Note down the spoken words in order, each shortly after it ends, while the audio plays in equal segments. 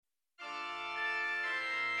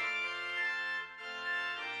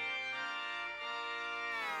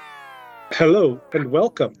Hello and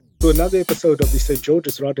welcome to another episode of the St.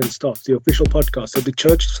 George's Rod and Staff, the official podcast of the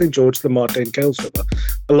Church of St. George, the Martyr in Kales River,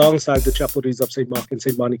 alongside the chapelries of St. Mark and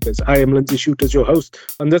St. Monica's. I am Lindsay Shooters, your host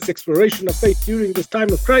on this exploration of faith during this time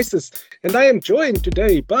of crisis, and I am joined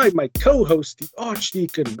today by my co-host, the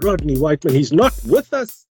Archdeacon Rodney Whiteman. He's not with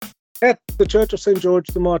us at the Church of St. George,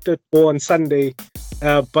 the Martyr, or on Sunday,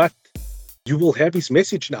 but you will have his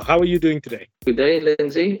message now. How are you doing today? Good day,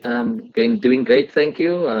 Lindsay. Doing great, thank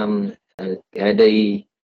you. I had a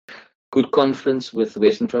good conference with the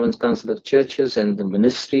Western Province Council of Churches and the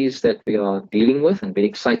ministries that we are dealing with. I'm very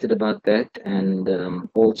excited about that, and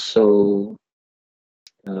also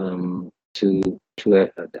to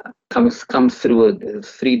come through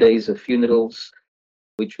 3 days of funerals,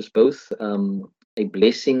 which was both a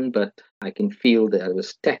blessing, but I can feel that I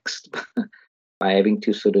was taxed by having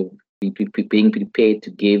to sort of being prepared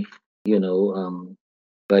to give,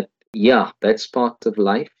 but yeah, that's part of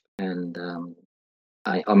life. And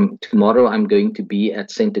tomorrow I'm going to be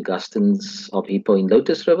at St. Augustine's of Hippo in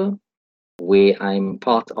Lotus River, where I'm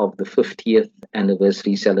part of the 50th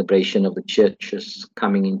anniversary celebration of the church's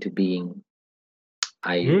coming into being.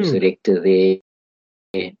 I was a rector there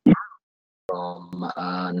from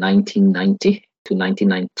 1990 to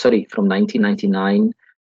 1999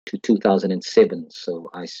 to 2007.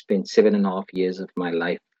 So I spent 7.5 years of my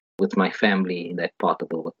life with my family in that part of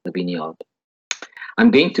the vineyard. I'm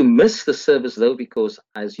going to miss the service though, because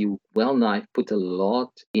as you well know, I've put a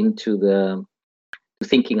lot into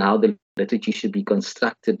thinking how the liturgy should be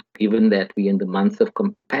constructed, given that we're in the month of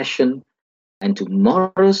compassion, and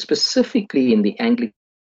tomorrow specifically in the Anglican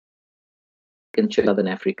Church of Southern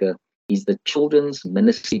Africa is the Children's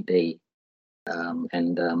Ministry Day,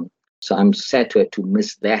 so I'm sad to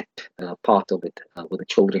miss that part of it with the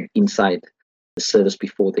children inside the service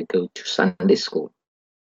before they go to Sunday school.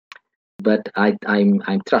 But I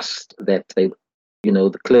trust that the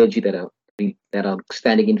clergy that are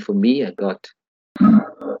standing in for me. I got.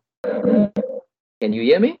 Can you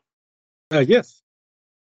hear me? Yes.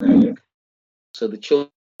 So the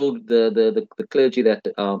clergy that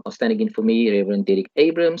are standing in for me, Reverend Derek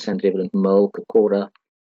Abrams and Reverend Mo Kokora,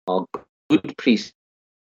 are good priests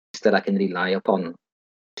that I can rely upon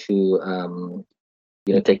to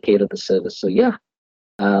take care of the service. So yeah,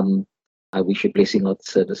 I wish you blessing of the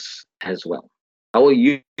service as well. How are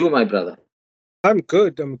you, my brother? I'm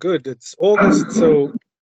good. It's August, so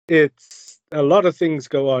it's a lot of things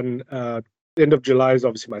go on. End of July is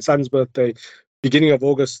obviously my son's birthday. Beginning of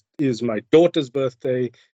August is my daughter's birthday.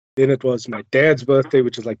 Then it was my dad's birthday,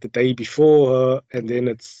 which is like the day before her. And then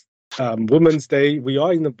it's Women's Day. We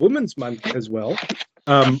are in the Women's Month as well,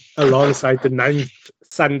 alongside the 9th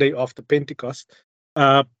Sunday after Pentecost.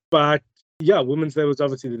 But yeah, Women's Day was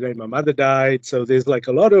obviously the day my mother died. So there's like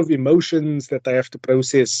a lot of emotions that I have to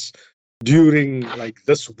process during like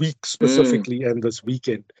this week specifically and this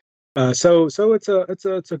weekend. So it's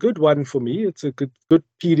a good one for me. It's a good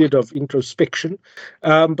period of introspection.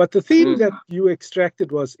 But the theme that you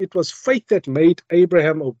extracted was, it was faith that made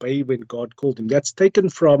Abraham obey when God called him. That's taken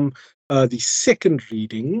from the second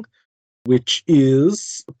reading, which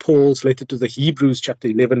is Paul's letter to the Hebrews, chapter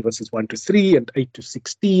 11, verses 1-3 and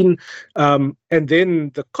 8-16. And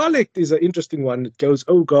then the collect is an interesting one. It goes,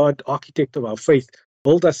 "O God, architect of our faith,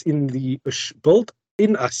 build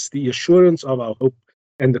in us the assurance of our hope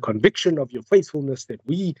and the conviction of your faithfulness, that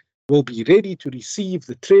we will be ready to receive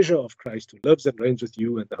the treasure of Christ, who lives and reigns with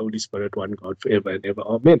you and the Holy Spirit, one God, forever and ever.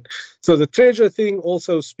 Amen." So the treasure thing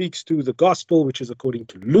also speaks to the gospel, which is according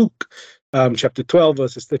to Luke, chapter 12,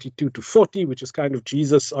 verses 32-40, which is kind of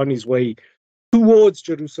Jesus on his way towards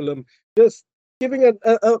Jerusalem, just giving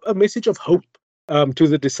a message of hope to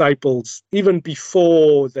the disciples, even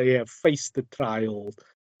before they have faced the trial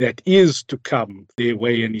that is to come their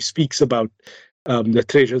way. And he speaks about the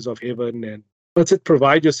treasures of heaven, and what's it?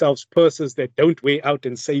 Provide yourselves purses that don't wear out,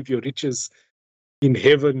 and save your riches in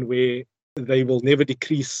heaven, where they will never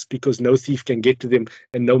decrease, because no thief can get to them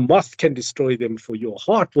and no moth can destroy them, for your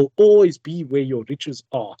heart will always be where your riches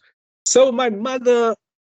are. So my mother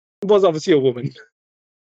was obviously a woman,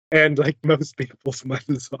 and like most people's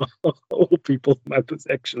mothers are, all people's mothers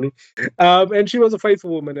actually, and she was a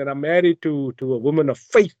faithful woman, and I'm married to a woman of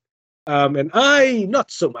faith, and I not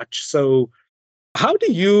so much. So how do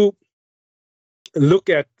you look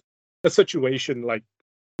at a situation like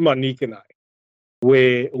Monique and I,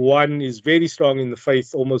 where one is very strong in the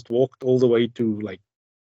faith, almost walked all the way to like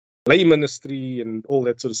lay ministry and all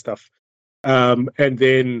that sort of stuff, and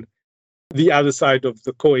then the other side of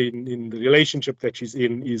the coin in the relationship that she's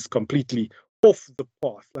in is completely off the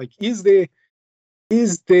path? Like, is there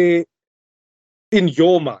in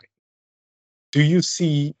your mind do you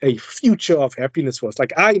see a future of happiness for us?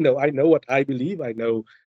 Like, I know what I believe. I know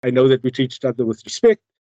that we treat each other with respect.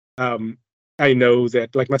 I know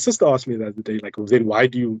that, like, my sister asked me the other day, like, well, then why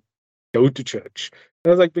do you go to church? And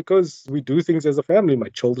I was like, because we do things as a family. My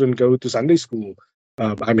children go to Sunday school.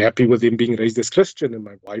 I'm happy with them being raised as Christian, and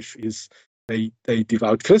my wife is a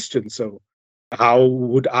devout Christian. So how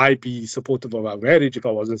would I be supportive of our marriage if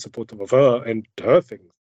I wasn't supportive of her and her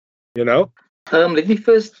things? You know? Let me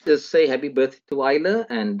first just say happy birthday to Isla,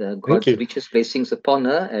 and Thank God's you. richest blessings upon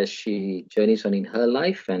her as she journeys on in her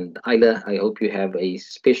life. And Isla, I hope you have a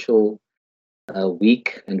special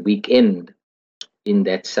week and weekend in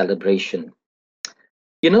that celebration.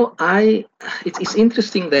 You know, it's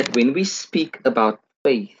interesting that when we speak about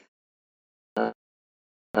faith, uh,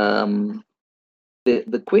 um,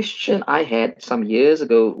 the question I had some years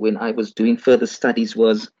ago when I was doing further studies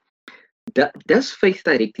was, does faith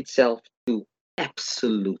direct itself to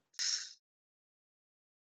absolutes,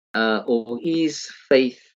 or is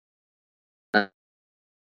faith uh,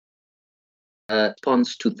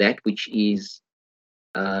 response to that which is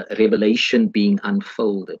revelation being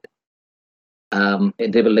unfolded, and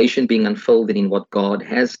revelation being unfolded in what God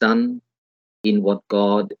has done, in what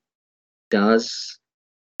God does,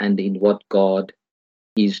 and in what God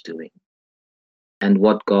is doing, and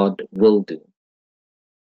what God will do.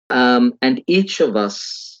 And each of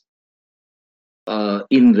us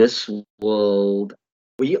in this world,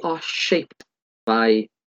 we are shaped by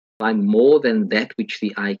more than that which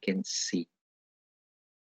the eye can see.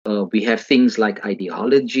 We have things like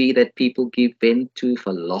ideology that people give vent to,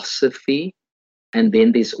 philosophy, and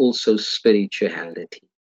then there's also spirituality.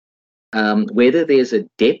 Whether there's a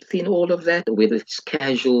depth in all of that, or whether it's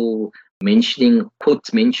casual mentioning,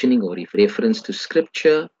 quote mentioning, or reference to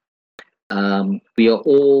scripture, we are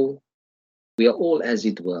all, as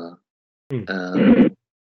it were, Mm.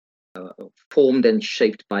 formed and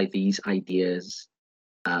shaped by these ideas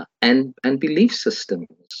and belief systems.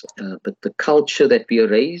 But the culture that we are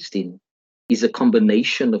raised in is a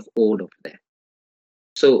combination of all of that.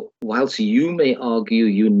 So, whilst you may argue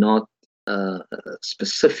you're not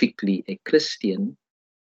specifically a Christian,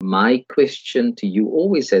 my question to you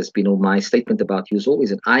always has been, or my statement about you is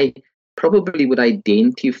always that I probably would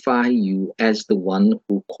identify you as the one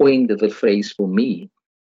who coined the phrase for me,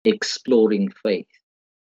 exploring faith.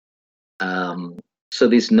 So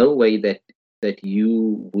there's no way that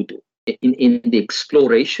you would, in the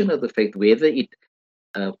exploration of the faith, whether it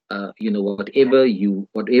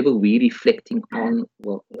whatever we're reflecting on,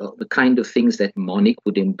 well, the kind of things that Monique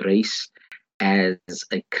would embrace as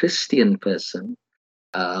a Christian person,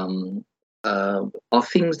 are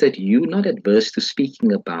things that you're not adverse to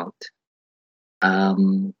speaking about,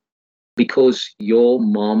 because your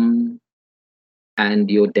mom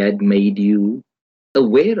and your dad made you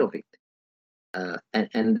aware of it,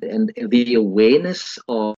 and the awareness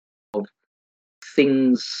of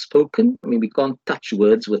things spoken. I mean, we can't touch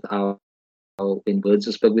words with when words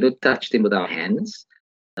are spoken, we don't touch them with our hands.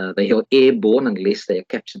 They are airborne unless they are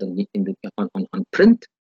captured on print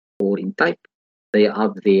or in type. They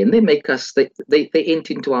are there, and they make us. They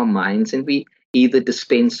enter into our minds, and we either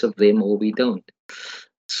dispense of them or we don't.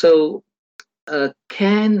 So,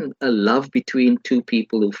 can a love between two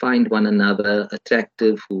people who find one another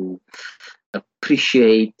attractive, who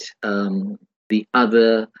appreciate the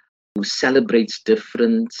other, who celebrates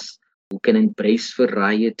difference, who can embrace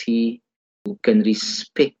variety, who can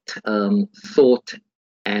respect thought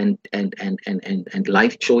and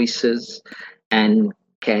life choices, and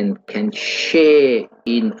can share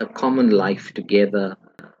in a common life together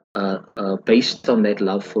based on that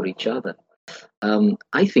love for each other.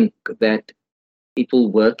 I think that it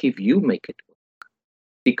will work if you make it work,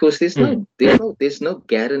 because there's no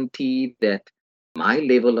guarantee that my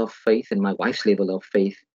level of faith and my wife's level of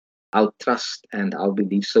faith, our trust and our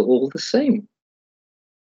beliefs are all the same.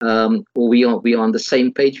 Or we are on the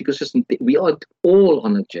same page, because we are all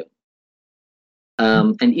on a journey.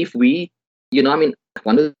 And if we, I mean,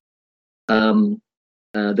 one of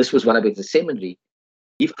this was what I did at the seminary.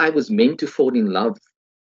 If I was meant to fall in love,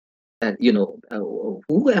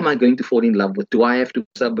 who am I going to fall in love with? Do I have to be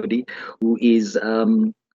somebody who is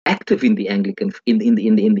active in the Anglican,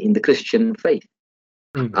 in the Christian faith?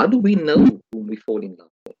 How do we know whom we fall in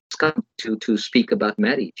love with? It's come to speak about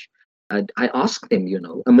marriage. I ask them,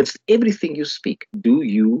 amidst everything you speak, do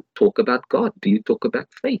you talk about God? Do you talk about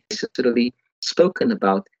faith? Necessarily spoken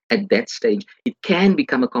about at that stage. It can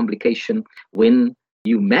become a complication when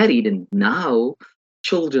you married and now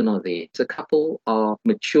children are there. The couple are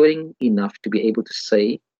maturing enough to be able to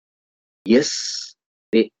say, yes,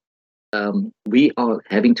 we are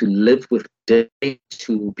having to live with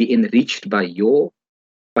to be enriched by you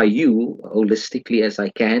holistically as I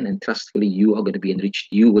can, and trustfully you are going to be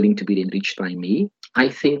enriched, you willing to be enriched by me. I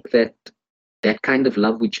think that that kind of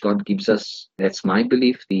love which God gives us, that's my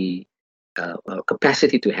belief, the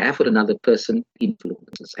capacity to have for another person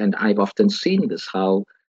influences. And I've often seen this, how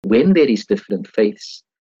when there is different faiths,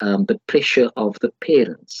 the pressure of the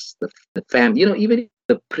parents, the family, even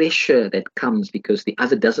the pressure that comes because the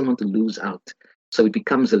other doesn't want to lose out. So it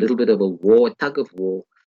becomes a little bit of a war, a tug of war.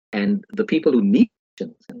 And the people who need,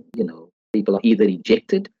 and people are either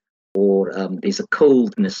rejected or there's a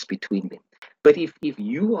coldness between them. But if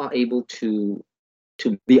you are able to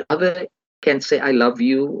the other can say, I love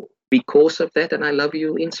you because of that, and I love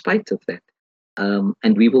you in spite of that.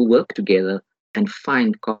 And we will work together and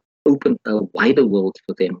open a wider world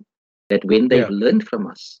for them, that when they've learned from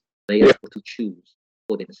us, they are able to choose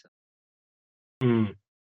for themselves. Mm.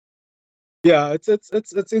 Yeah,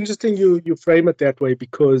 it's interesting you frame it that way,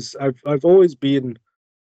 because I've always been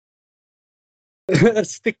a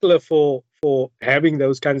stickler for having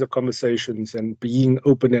those kinds of conversations and being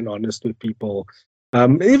open and honest with people.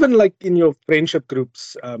 Even like in your friendship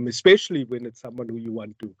groups, especially when it's someone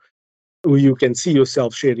who you can see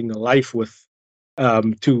yourself sharing a life with,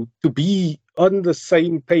 to be on the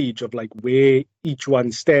same page of like where each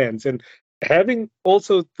one stands, and having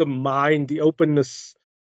also the openness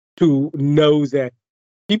to know that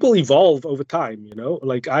people evolve over time.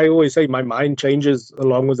 Like I always say, my mind changes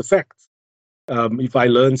along with the facts. If I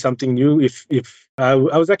learn something new, if I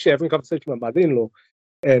was actually having a conversation with my mother-in-law,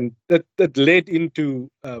 and that led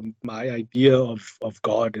into my idea of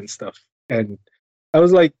God and stuff. And I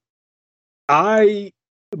was like, I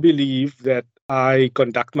believe that I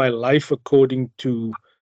conduct my life according to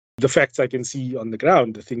the facts I can see on the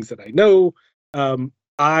ground, the things that I know.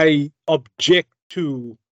 I object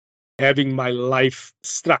to having my life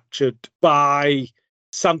structured by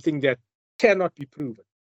something that cannot be proven.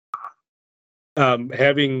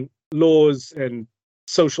 Having laws and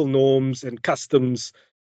social norms and customs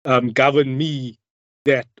govern me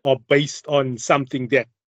that are based on something that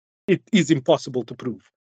it is impossible to prove.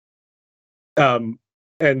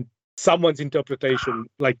 And someone's interpretation,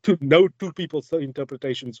 like no two people's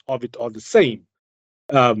interpretations of it are the same.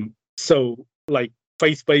 So like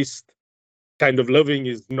faith-based kind of living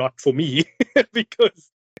is not for me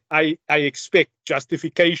because I expect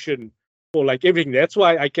justification for like everything. That's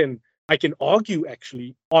why I can argue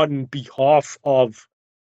actually on the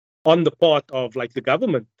part of like the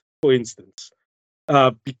government, for instance,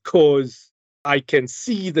 because I can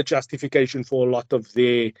see the justification for a lot of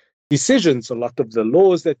their decisions, a lot of the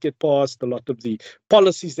laws that get passed, a lot of the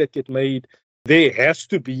policies that get made. There has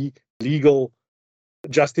to be legal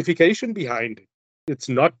justification behind it. It's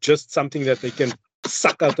not just something that they can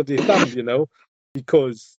suck out of their thumb,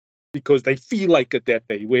 because they feel like it that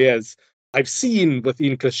way. Whereas I've seen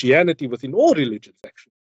within Christianity, within all religions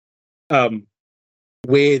actually,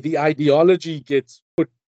 where the ideology gets put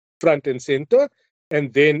front and center,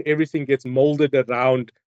 and then everything gets molded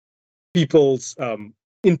around people's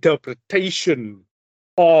interpretation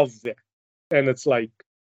of that. And it's like,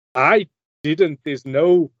 there's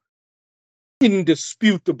no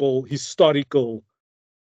indisputable historical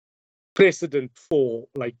precedent for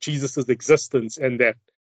like Jesus's existence, and that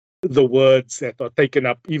the words that are taken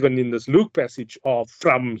up even in this Luke passage are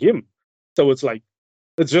from him. So it's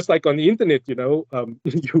just like on the internet, you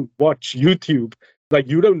watch YouTube, like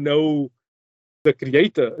you don't know the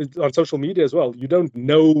creator on social media as well. You don't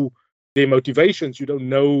know their motivations. You don't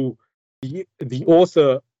know the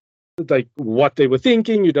author, like what they were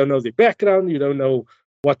thinking. You don't know their background. You don't know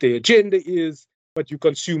what their agenda is, but you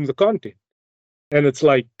consume the content. And it's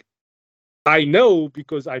like, I know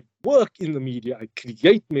because I work in the media, I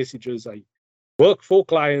create messages, I work for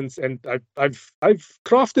clients, and I've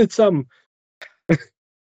crafted some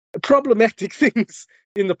problematic things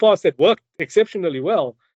in the past that worked exceptionally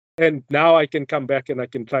well. And now I can come back and I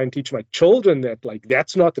can try and teach my children that, like,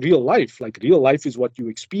 that's not real life. Like, real life is what you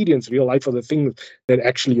experience. Real life are the things that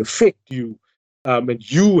actually affect you.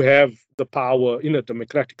 And you have the power in a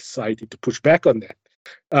democratic society to push back on that.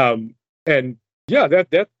 And yeah,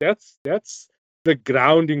 that's the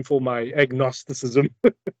grounding for my agnosticism.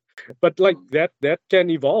 But like that can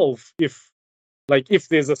evolve if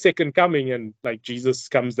there's a second coming, and like Jesus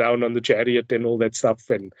comes down on the chariot and all that stuff,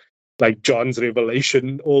 and like John's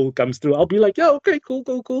revelation all comes through. I'll be like, yeah, okay, cool.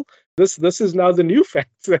 This is now the new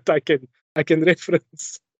facts that I can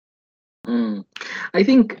reference. I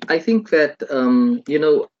think that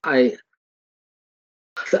I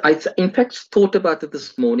in fact thought about it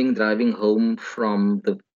this morning driving home from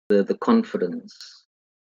the conference.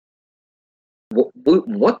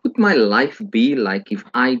 what would my life be like if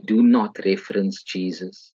I do not reference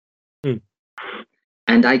Jesus? Mm.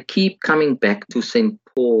 And I keep coming back to St.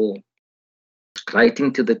 Paul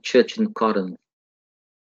writing to the church in Corinth.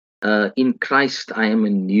 In Christ, I am a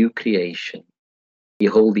new creation.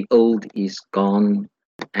 Behold, the old is gone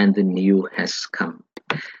and the new has come.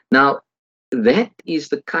 Now, that is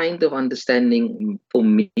the kind of understanding for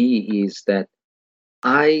me, is that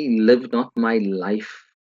I live not my life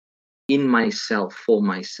in myself, for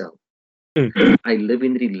myself. Mm. I live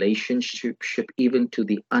in relationship even to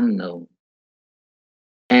the unknown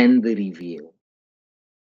and the revealed.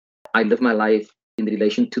 I live my life in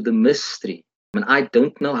relation to the mystery. I mean, I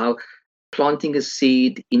don't know how planting a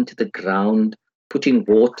seed into the ground, putting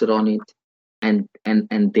water on it, and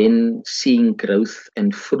then seeing growth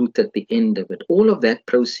and fruit at the end of it. All of that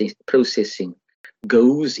processing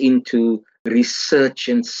goes into research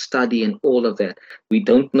and study and all of that. We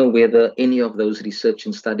don't know whether any of those research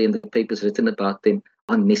and study and the papers written about them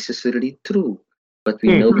are necessarily true, but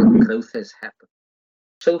we know that growth has happened.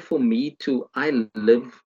 So for me too, I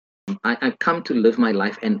come to live my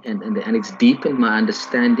life, and it's deepened my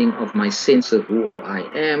understanding of my sense of who I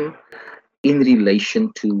am in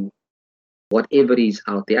relation to whatever is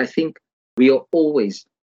out there. I think we are always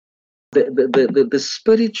the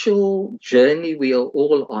spiritual journey we are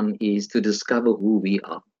all on is to discover who we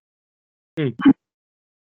are. Mm.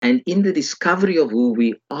 And in the discovery of who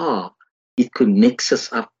we are, it connects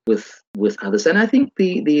us up with others. And I think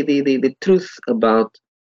the truth about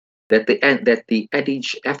that the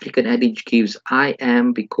adage, African adage gives, I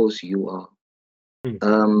am because you are.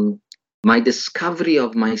 Mm. My discovery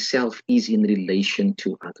of myself is in relation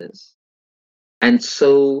to others. And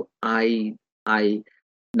so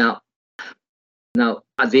now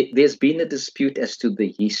there's been a dispute as to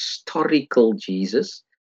the historical Jesus.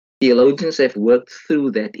 Theologians have worked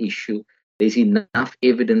through that issue. There's enough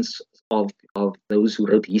evidence of those who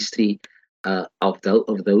wrote history of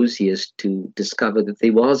those years to discover that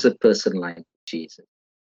there was a person like Jesus.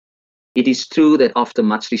 It is true that after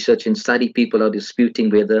much research and study, people are disputing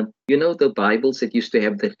whether, the Bibles that used to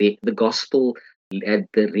have the gospel had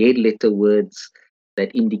the red letter words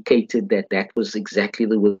that indicated that was exactly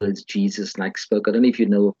the words Jesus spoke. I don't know if you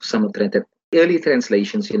know some of that early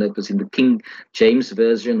translations, it was in the King James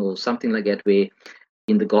Version or something like that, where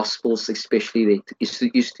in the Gospels especially, it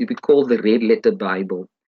used to be called the red letter Bible.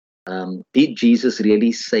 Did Jesus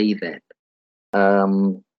really say that?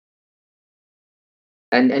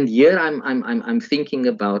 And here I'm thinking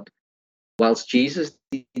about, whilst Jesus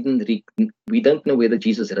didn't, we don't know whether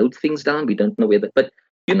Jesus wrote things down. We don't know whether, but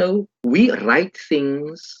we write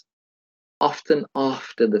things often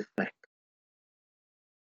after the fact,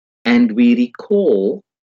 and we recall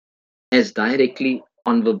as directly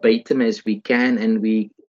on verbatim as we can, and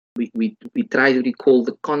we try to recall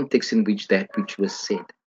the context in which that which was said.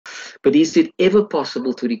 But is it ever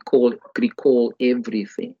possible to recall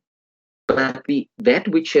everything? But that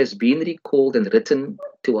which has been recalled and written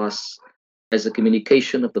to us as a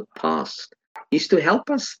communication of the past is to help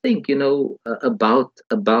us think, about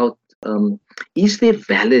is there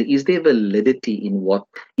validity in what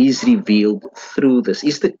is revealed through this?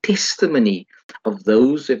 Is the testimony of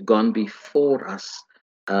those who have gone before us,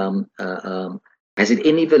 has it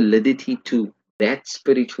any validity to that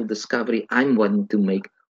spiritual discovery I'm wanting to make?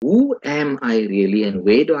 Who am I really, and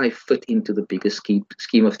where do I fit into the bigger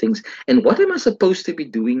scheme of things? And what am I supposed to be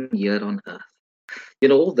doing here on earth?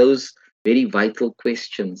 All those very vital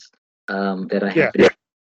questions that I have.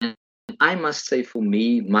 And I must say, for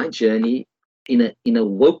me, my journey in a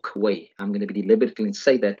woke way, I'm going to be deliberate and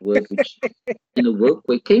say that word, which in a woke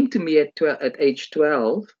way came to me at age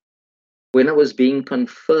 12, when I was being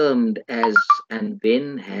confirmed and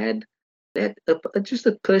then had that just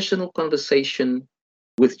a personal conversation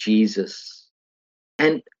with Jesus.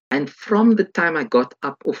 And from the time I got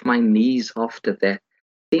up off my knees after that,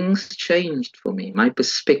 things changed for me. My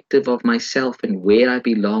perspective of myself and where I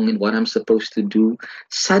belong and what I'm supposed to do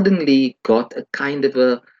suddenly got a kind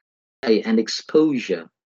of an exposure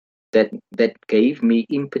that gave me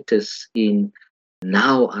impetus in,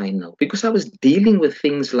 now I know. Because I was dealing with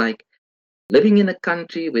things like living in a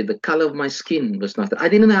country where the color of my skin was not, I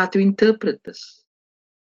didn't know how to interpret this.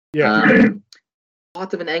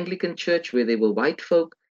 Part of an Anglican church where there were white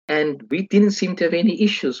folk, and we didn't seem to have any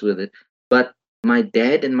issues with it. But my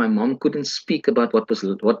dad and my mom couldn't speak about what was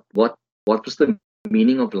the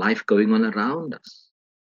meaning of life going on around us.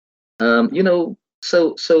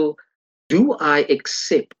 So do I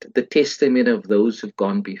accept the testimony of those who've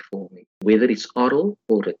gone before me, whether it's oral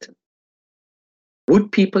or written?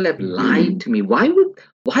 Would people have lied to me? Why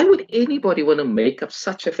would anybody want to make up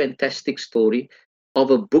such a fantastic story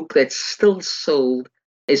of a book that's still sold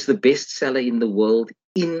as the bestseller in the world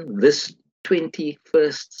in this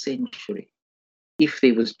 21st century? If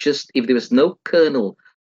there was no kernel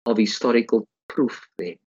of historical proof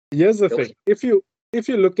there. Here's the thing. If you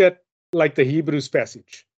look at like the Hebrews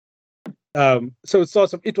passage, so it's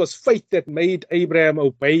awesome. It was faith that made Abraham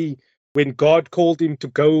obey when God called him to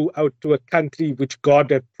go out to a country which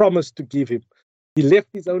God had promised to give him. He left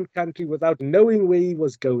his own country without knowing where he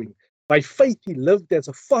was going. By faith, he lived as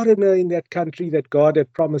a foreigner in that country that God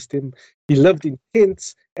had promised him. He lived in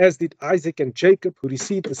tents, as did Isaac and Jacob, who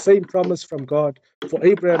received the same promise from God. For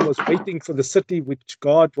Abraham was waiting for the city which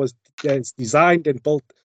God has designed and built,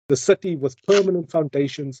 the city with permanent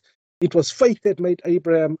foundations. It was faith that made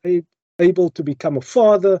Abraham able to become a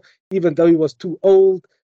father, even though he was too old.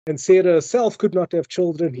 And Sarah herself could not have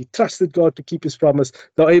children. He trusted God to keep his promise,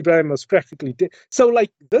 though Abraham was practically dead. So, like,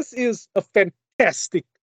 this is a fantastic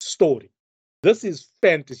story. This is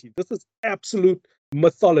fantasy. This is absolute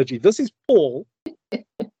mythology. This is Paul.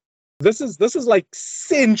 This is like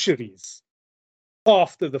centuries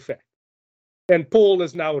after the fact. And Paul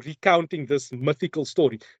is now recounting this mythical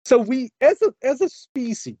story. So we, as a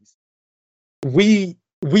species, we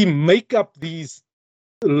make up these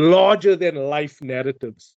larger than life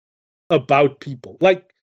narratives about people.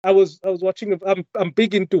 Like I was watching. I'm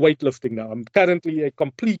big into weightlifting now. I'm currently a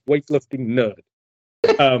complete weightlifting nerd.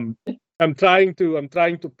 I'm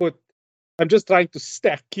just trying to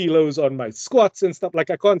stack kilos on my squats and stuff.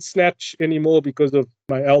 Like I can't snatch anymore because of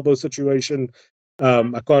my elbow situation.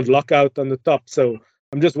 I can't lock out on the top. So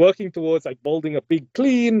I'm just working towards like building a big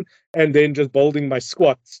clean and then just building my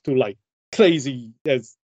squats to like crazy,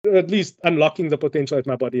 as at least unlocking the potential that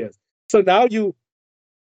my body has. So now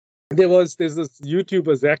there's this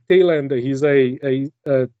YouTuber, Zach Taylor, and he's a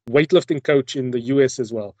weightlifting coach in the US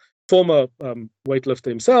as well. Former weightlifter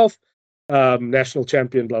himself, national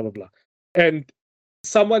champion, blah, blah, blah. And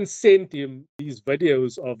someone sent him these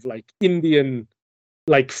videos of like Indian,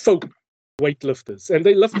 like folk weightlifters. And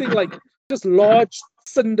they're lifting like just large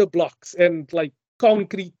cinder blocks and like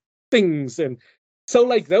concrete things. And so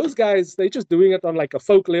like those guys, they're just doing it on like a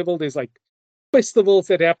folk level. There's like festivals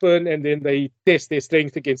that happen and then they test their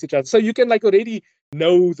strength against each other. So you can like already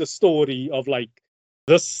know the story of like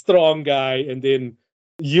this strong guy, and then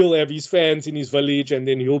he'll have his fans in his village, and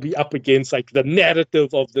then he'll be up against like the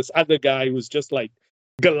narrative of this other guy who's just like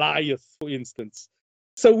Goliath, for instance.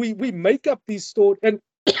 So we make up these stories, and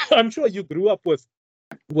I'm sure you grew up with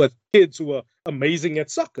kids who are amazing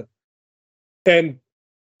at soccer, and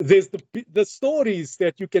there's the stories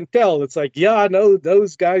that you can tell. It's like, yeah, no,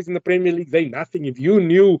 those guys in the Premier League, they nothing. If you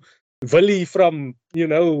knew Willie from,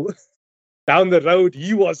 down the road,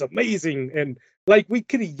 he was amazing. And like we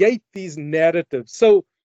create these narratives. So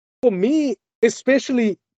for me,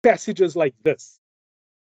 especially passages like this,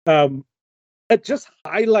 it just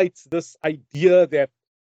highlights this idea that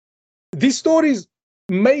these stories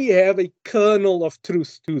may have a kernel of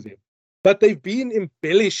truth to them, but they've been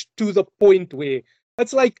embellished to the point where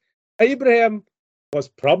it's like Abraham was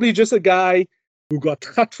probably just a guy who got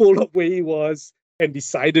hurtful of where he was and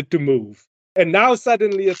decided to move. And now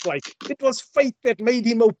suddenly it's like, it was faith that made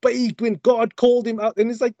him obey when God called him out. And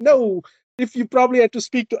it's like, no, if you probably had to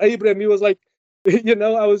speak to Abraham, he was like,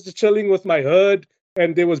 I was just chilling with my herd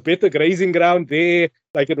and there was better grazing ground there.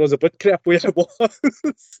 Like it was a bit crap where it was.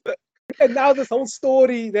 And now this whole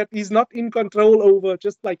story that he's not in control over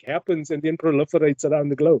just like happens and then proliferates around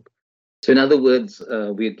the globe. So in other words,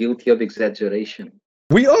 we're guilty of exaggeration.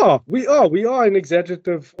 We are an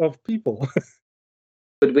exaggerative of people.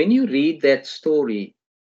 But when you read that story,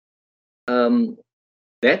 that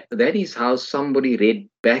is how somebody read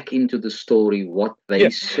back into the story what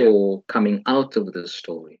they saw coming out of the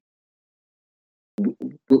story.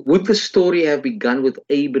 Would the story have begun with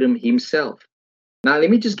Abram himself? Now,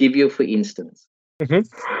 let me just give you, for instance.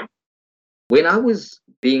 Mm-hmm. When I was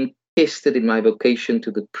being tested in my vocation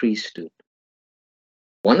to the priesthood,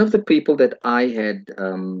 one of the people that I had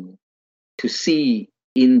to see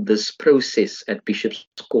in this process at Bishop's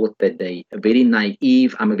Court that day, I'm a very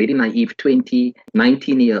naive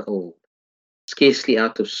 19-year-old, scarcely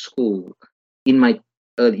out of school, in my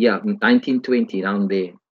 1920, around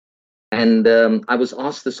there. And I was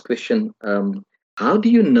asked this question, how do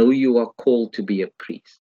you know you are called to be a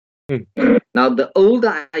priest? Now, the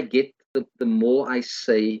older I get, the more I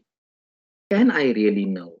say, can I really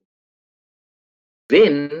know?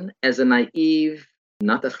 Then, as a naive,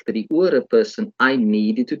 not a person, I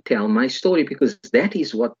needed to tell my story, because that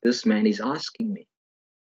is what this man is asking me.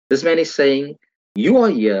 This man is saying, you are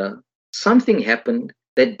here something happened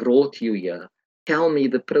that brought you here. Tell me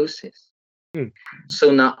the process. Mm.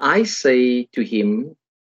 So now I say to him,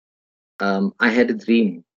 I had a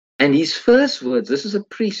dream. And his first words, this is a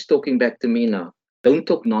priest talking back to me now, don't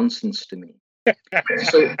talk nonsense to me.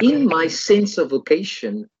 So in my sense of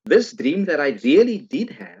vocation, this dream that I really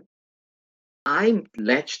did have, I'm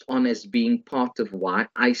latched on as being part of why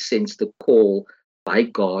I sense the call by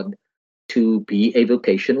God to be a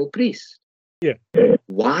vocational priest. Yeah.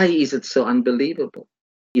 Why is it so unbelievable?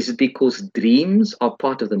 Is it because dreams are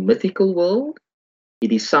part of the mythical world?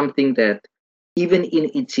 It is something that, even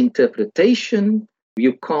in its interpretation,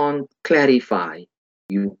 you can't clarify,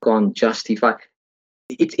 you can't justify.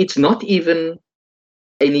 It's not even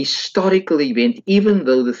an historical event, even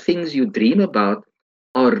though the things you dream about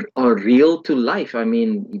are real to life. I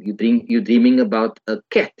mean, if you're dreaming about a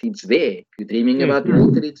cat, it's there. If you're dreaming about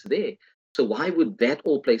water, it's there. So why would that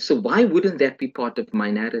all play? So why wouldn't that be part of my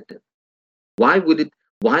narrative? Why would it?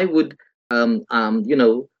 Why would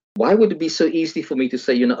why would it be so easy for me to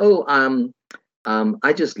say,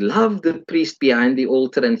 I just love the priest behind the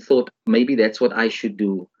altar and thought maybe that's what I should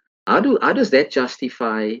do. How does that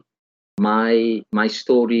justify my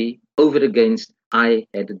story over against I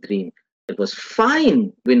had a dream? It was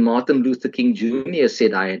fine when Martin Luther King Jr.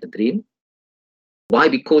 said I had a dream. Why?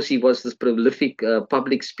 Because he was this prolific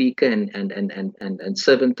public speaker and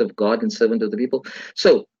servant of God and servant of the people.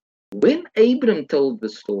 So when Abram told the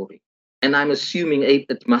story, and I'm assuming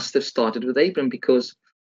it must have started with Abram, because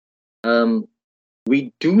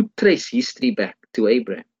we do trace history back to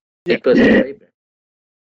Abraham, a person of Abraham.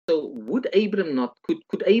 So would Abram not,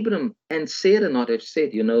 could Abram and Sarah not have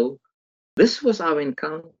said, this was our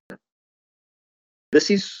encounter. This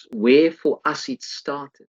is where for us it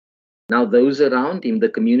started. Now those around him, the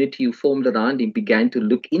community who formed around him, began to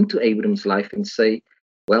look into Abram's life and say,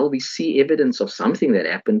 well, we see evidence of something that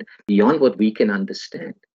happened beyond what we can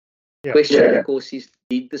understand. Question, of course, is,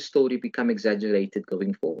 did the story become exaggerated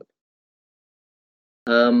going forward?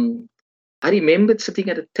 I remembered sitting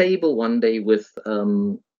at a table one day with a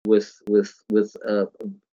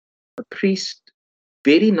priest,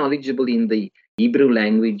 very knowledgeable in the Hebrew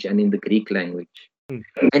language and in the Greek language.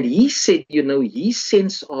 And he said, his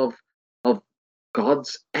sense of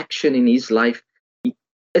God's action in his life,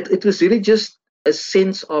 it was really just a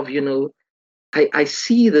sense of, I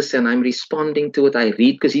see this and I'm responding to it. I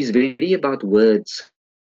read, because he's very about words.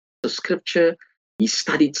 So scripture, he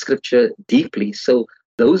studied scripture deeply. So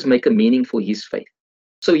those make a meaning for his faith.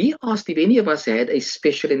 So he asked if any of us had a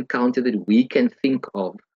special encounter that we can think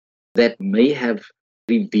of that may have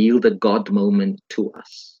revealed a God moment to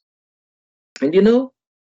us. And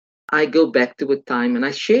I go back to a time and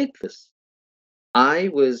I shared this. I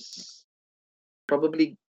was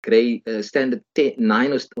probably grade standard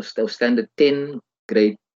 9 or standard 10,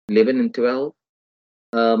 grade 11 and 12.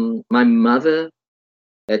 My mother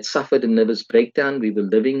had suffered a nervous breakdown. We were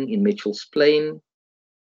living in Mitchell's Plain.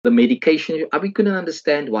 The medication, we couldn't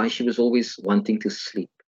understand why she was always wanting to sleep.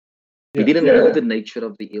 We didn't know the nature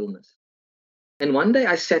of the illness. And one day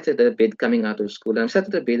I sat at her bed coming out of school. And I'm sat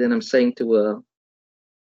at her bed and I'm saying to her,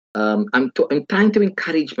 I'm trying to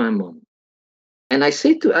encourage my mom. And I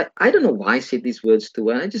said to her, I don't know why I said these words to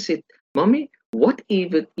her. I just said, Mommy, what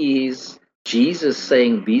if it is Jesus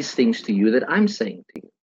saying these things to you that I'm saying to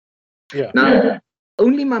you? Now,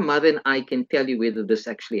 only my mother and I can tell you whether this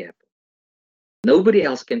actually happened. Nobody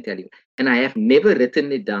else can tell you. And I have never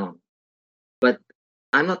written it down. But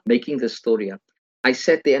I'm not making this story up. I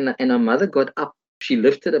sat there and our mother got up. She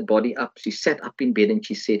lifted her body up. She sat up in bed and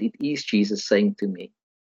she said, it is Jesus saying to me.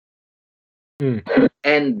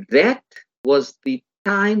 And that was the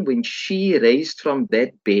time when she raised from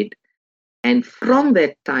that bed, and from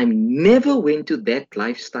that time never went to that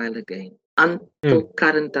lifestyle again until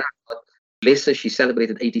current time. Bless her, she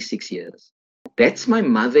celebrated 86 years. That's my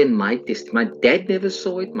mother and my testimony. My dad never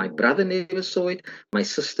saw it. My brother never saw it. My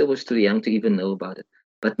sister was too young to even know about it.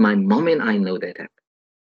 But my mom and I know that happened.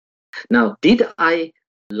 Now, did I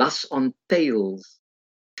lust on tales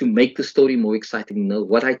to make the story more exciting? No.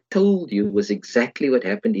 What I told you was exactly what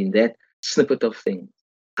happened in that snippet of things.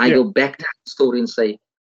 I go back to the story and say,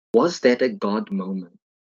 was that a God moment?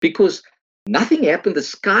 Because nothing happened. The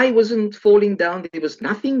sky wasn't falling down. There was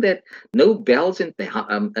nothing that, no bells and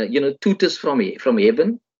tutors from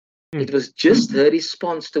heaven. It was just her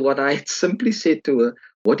response to what I had simply said to her.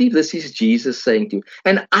 What if this is Jesus saying to you?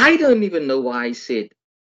 And I don't even know why I said,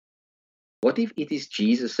 what if it is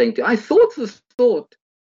Jesus saying to you? I thought the thought,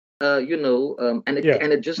 and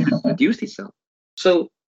it just produced itself.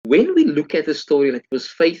 So when we look at the story, it was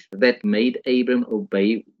faith that made Abram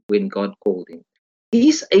obey when God called him.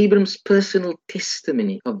 is Abram's personal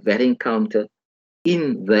testimony of that encounter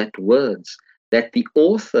in that words that the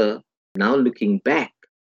author, now looking back,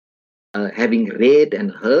 having read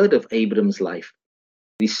and heard of Abram's life,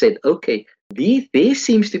 we said, okay, there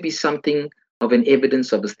seems to be something of an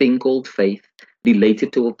evidence of a thing called faith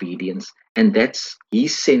related to obedience, and that's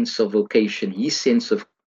his sense of vocation, his sense of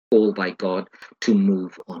call by God to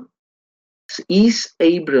move on. So is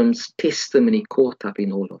Abram's testimony caught up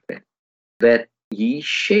in all of that? That he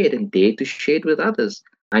shared and dared to share it with others.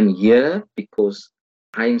 I'm here because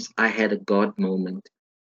I had a God moment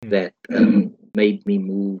that made me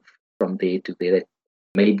move from there to there, that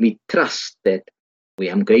made me trust that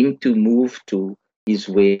where I'm going to move to is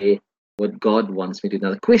where what God wants me to do.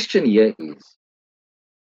 Now, the question here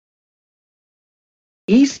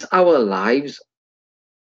is our lives,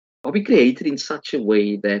 are we created in such a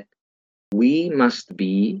way that we must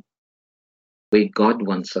be where God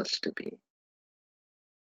wants us to be?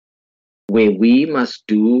 Where we must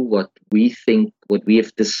do what we think, what we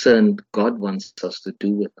have discerned God wants us to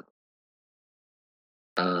do with us?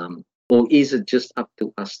 Or is it just up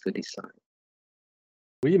to us to decide?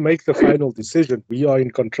 We make the final decision. We are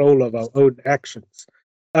in control of our own actions.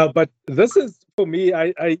 But this is, for me,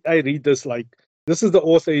 I read this like, this is the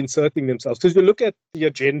author inserting themselves. Because you look at the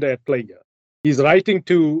agenda at play here. He's writing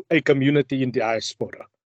to a community in diaspora.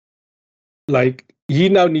 Like, he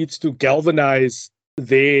now needs to galvanize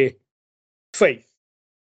their faith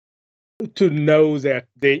to know that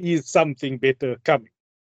there is something better coming.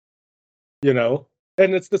 You know?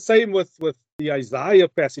 And it's the same with the Isaiah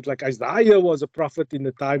passage. Like, Isaiah was a prophet in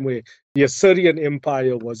the time where the Assyrian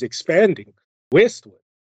Empire was expanding westward,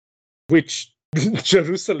 which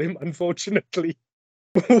Jerusalem, unfortunately,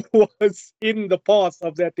 was in the path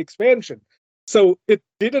of that expansion. So it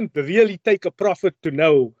didn't really take a prophet to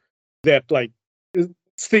know that, like,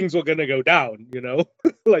 things were going to go down, you know?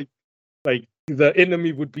 like the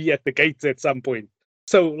enemy would be at the gates at some point.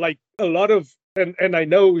 So, like, a lot of, and I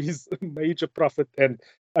know he's a major prophet, and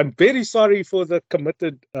I'm very sorry for the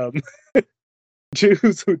committed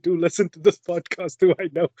Jews who do listen to this podcast, who I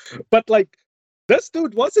know. But, like, this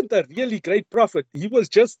dude wasn't a really great prophet. He was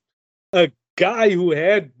just a guy who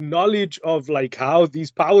had knowledge of, like, how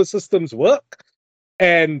these power systems work,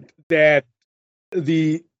 and that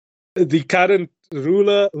the current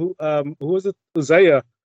ruler, who was it, Uzziah,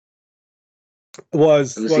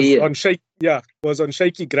 was on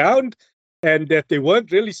shaky ground, and that there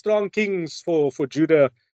weren't really strong kings for Judah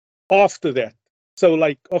after that. So,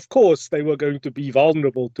 like, of course, they were going to be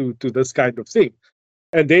vulnerable to this kind of thing.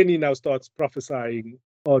 And then he now starts prophesying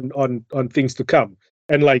on things to come.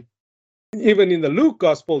 And, like, even in the Luke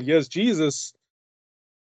gospel, here's Jesus.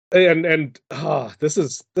 And this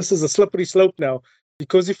is a slippery slope now,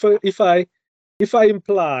 because if I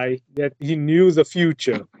imply that he knew the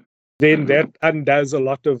future, then that undoes a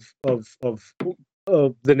lot of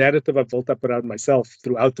the narrative I've built up around myself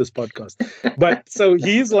throughout this podcast. But so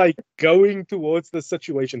he's, like, going towards the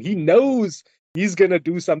situation. He knows he's going to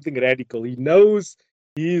do something radical. He knows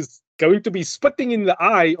he's going to be spitting in the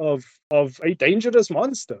eye of a dangerous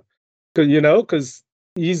monster. Because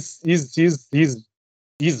his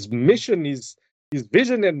mission, his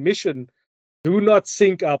vision and mission do not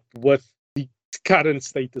sync up with the current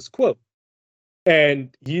status quo.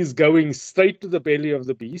 And he's going straight to the belly of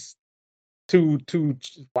the beast to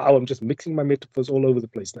wow, I'm just mixing my metaphors all over the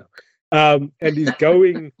place now. And he's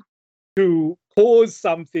going to cause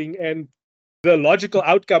something, and the logical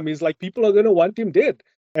outcome is, like, people are going to want him dead.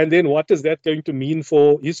 And then what is that going to mean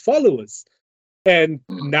for his followers? And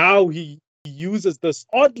now he uses this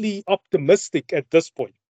oddly optimistic, at this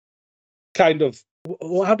point, kind of,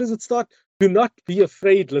 how does it start? Do not be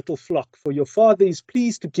afraid, little flock, for your father is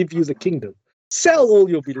pleased to give you the kingdom. Sell all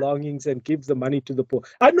your belongings and give the money to the poor.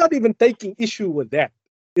 I'm not even taking issue with that.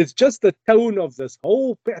 It's just the tone of this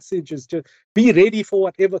whole passage is just, be ready for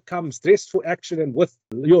whatever comes, dressed for action and with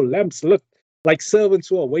your lamps lit, like servants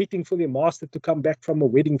who are waiting for their master to come back from a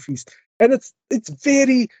wedding feast. And it's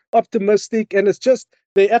very optimistic, and it's just,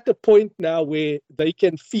 they're at a point now where they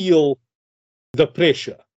can feel the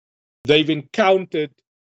pressure. They've encountered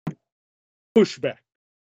pushback.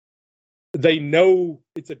 They know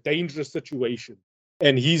it's a dangerous situation,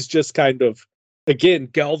 and he's just kind of, again,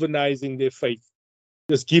 galvanizing their faith,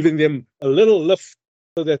 just giving them a little lift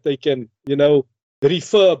so that they can,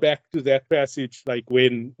 refer back to that passage, like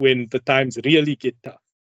when the times really get tough.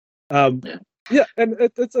 And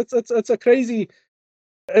it's a crazy.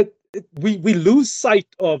 We lose sight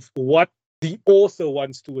of what the author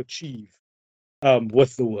wants to achieve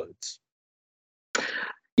with the words.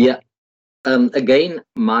 Yeah, Again,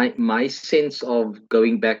 my sense of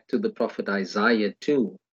going back to the prophet Isaiah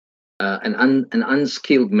too, an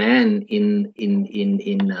unskilled man in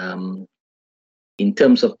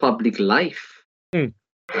terms of public life, Mm.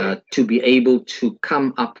 to be able to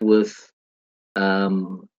come up with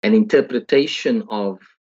an interpretation of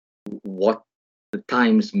what the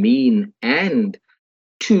times mean, and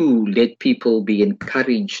to let people be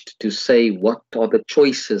encouraged to say what are the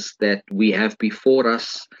choices that we have before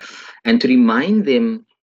us, and to remind them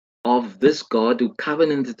of this God who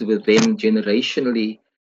covenanted with them generationally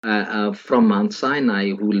from Mount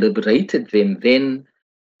Sinai, who liberated them then,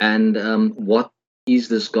 and what is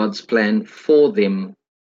this God's plan for them,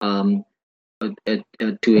 um, to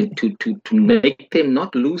make them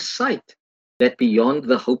not lose sight that beyond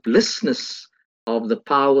the hopelessness of the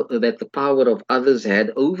power that the power of others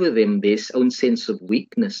had over them, their own sense of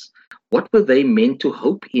weakness. What were they meant to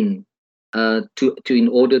hope in? To in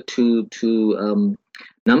order to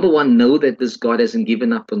number one, know that this God hasn't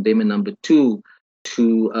given up on them, and number two,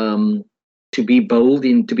 to be bold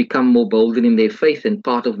to become more bolden in their faith, and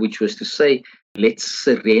part of which was to say, let's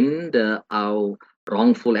surrender our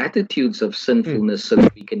wrongful attitudes of sinfulness so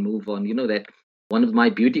that we can move on. You know, that one of my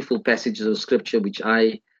beautiful passages of scripture, which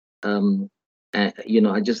I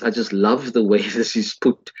just love the way this is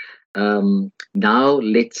put. Now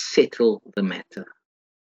let's settle the matter.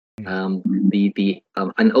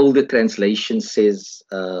 An older translation says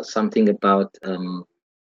something about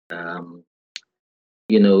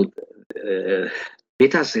you know,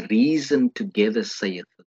 let us reason together, saith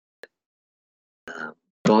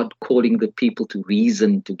God, calling the people to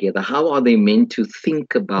reason together. How are they meant to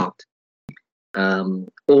think about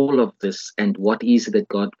all of this, and what is it that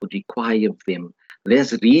God would require of them?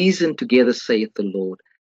 There's reason together, saith the Lord.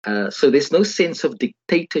 So there's no sense of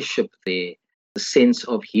dictatorship there, the sense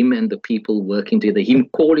of Him and the people working together, Him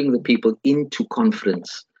calling the people into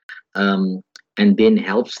conference, and then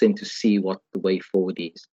helps them to see what the way forward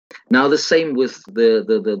is. Now, the same with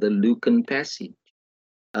the Lucan passage.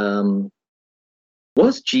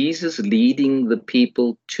 Was Jesus leading the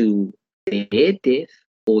people to their death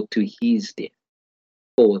or to His death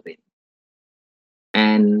for them?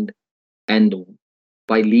 And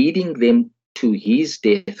by leading them to His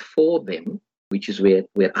death for them, which is where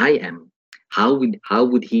I am, how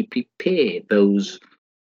would He prepare those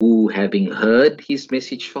who, having heard His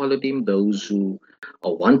message, followed Him, those who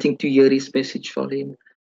are wanting to hear His message, follow Him,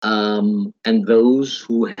 and those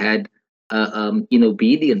who had in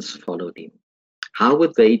obedience followed Him? How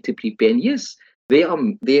were they to prepare? And yes,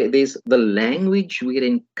 there's the language we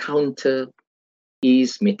encounter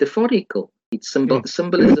is metaphorical. It's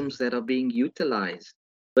symbolisms that are being utilized.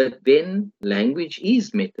 But then language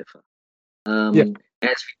is metaphor. As we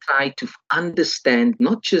try to understand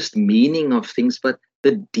not just meaning of things, but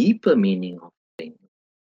the deeper meaning of things,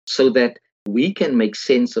 so that we can make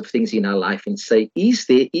sense of things in our life and say, is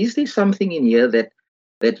there something in here that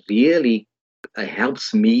really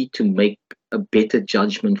helps me to make a better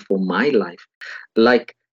judgment for my life?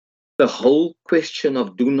 Like the whole question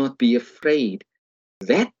of do not be afraid,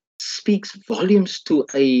 that speaks volumes to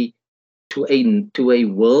a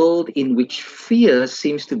world in which fear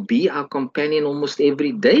seems to be our companion almost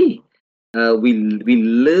every day. We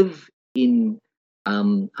live in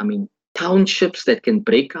townships that can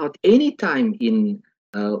break out anytime in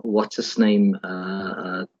what's his name,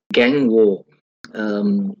 gang war.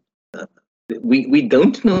 We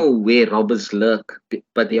don't know where robbers lurk,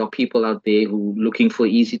 but there are people out there who looking for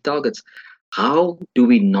easy targets. How do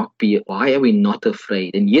we not be? Why are we not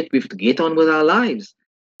afraid? And yet we have to get on with our lives.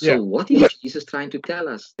 So what is Jesus trying to tell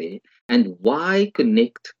us there? And why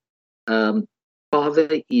connect?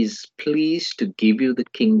 Father is pleased to give you the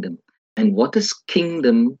kingdom. And what does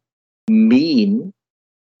kingdom mean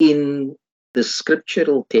in the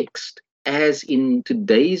scriptural text, as in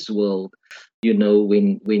today's world? You know,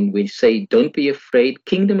 when we say don't be afraid,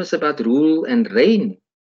 kingdom is about rule and reign.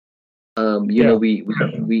 We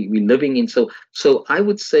living in, so I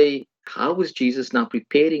would say, how was Jesus now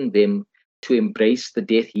preparing them to embrace the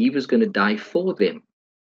death He was going to die for them,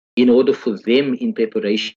 in order for them, in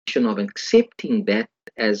preparation of accepting that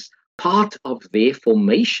as part of their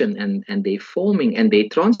formation and their forming and their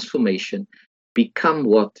transformation, become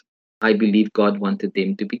what I believe God wanted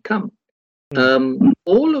them to become.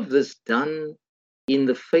 All of this done in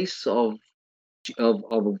the face of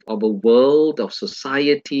a world, of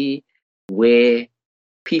society, where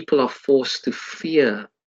people are forced to fear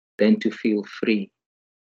than to feel free,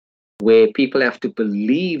 where people have to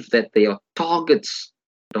believe that they are targets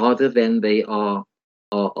rather than they are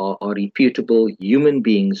reputable human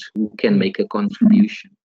beings who can make a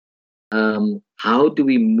contribution. How do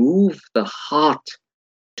we move the heart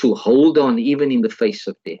to hold on even in the face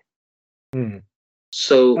of death? Mm.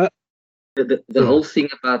 So the Yeah. whole thing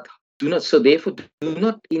about therefore do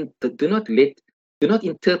not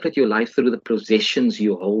interpret your life through the possessions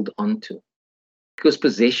you hold on to, because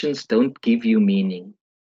possessions don't give you meaning.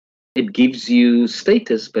 It gives you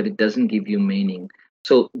status, but it doesn't give you meaning.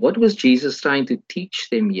 So what was Jesus trying to teach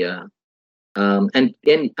them here? And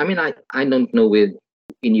I mean, I don't know where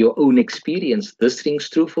in your own experience this rings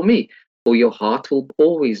true for me. For your heart will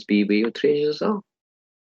always be where your treasures are.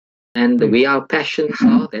 And the way our passions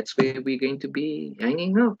are, that's where we're going to be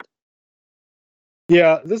hanging out.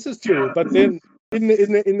 Yeah, this is true. But then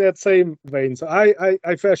in that same vein, so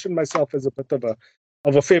I fashion myself as a bit of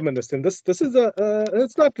a feminist, and this is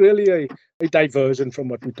it's not really a diversion from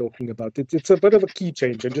what we're talking about. It's a bit of a key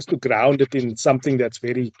change, and just to ground it in something that's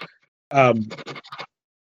very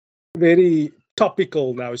very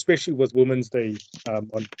topical now, especially with Women's Day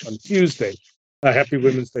on Tuesday. Happy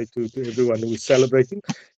Women's Day to everyone who is celebrating,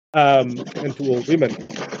 and to all women.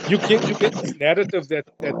 You get this narrative that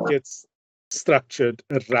gets structured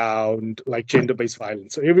around like gender-based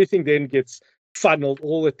violence. So everything then gets funneled,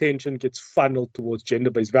 all attention gets funneled towards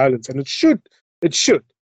gender-based violence, and it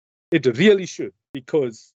really should,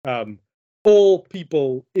 because all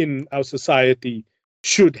people in our society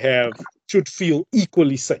should feel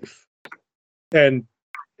equally safe. And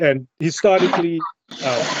historically,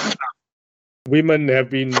 women have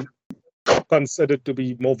been considered to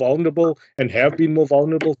be more vulnerable and have been more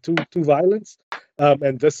vulnerable to violence.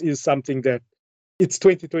 And this is something that it's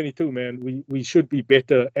 2022, man. We should be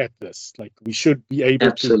better at this. Like, we should be able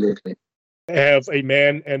Absolutely. to have a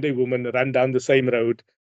man and a woman run down the same road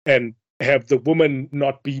and have the woman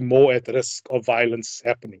not be more at risk of violence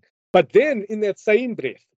happening. But then in that same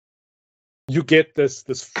breath, you get this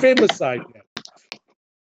femicide narrative,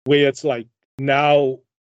 where it's like now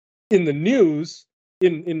in the news,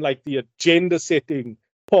 in like the agenda setting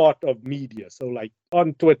part of media. So like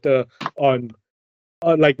on Twitter, on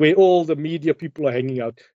like where all the media people are hanging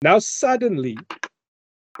out. Now suddenly,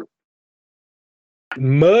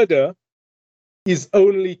 murder is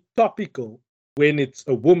only topical when it's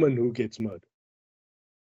a woman who gets murdered.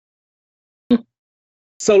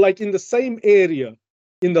 So like in the same area,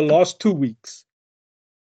 in the last 2 weeks,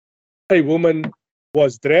 a woman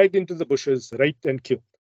was dragged into the bushes, raped and killed.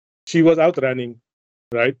 She was out running,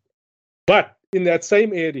 right? But in that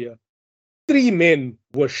same area, 3 men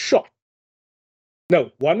were shot.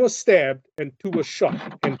 No, 1 was stabbed and 2 were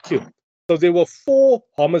shot and killed. So there were 4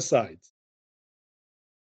 homicides.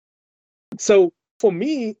 So for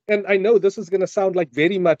me, and I know this is going to sound like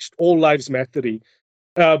very much all lives mattery,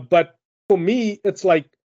 but for me, it's like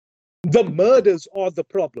the murders are the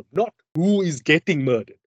problem, not who is getting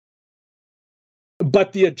murdered.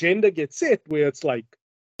 But the agenda gets set where it's like,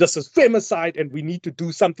 this is femicide and we need to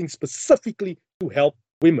do something specifically to help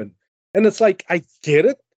women. And it's like, I get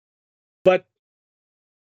it,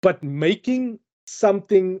 but making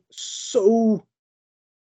something so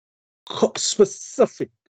specific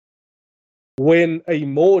when a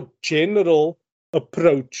more general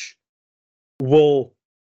approach will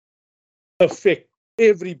affect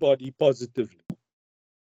everybody positively.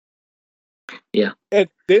 Yeah. And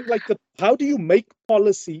then like how do you make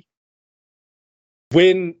policy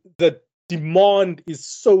when the demand is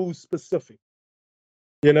so specific?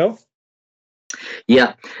 You know?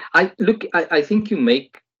 Yeah. I think you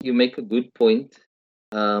make a good point.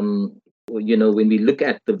 When we look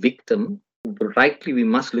at the victim, rightly we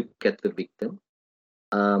must look at the victim.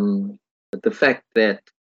 But the fact that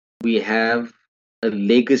we have a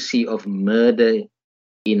legacy of murder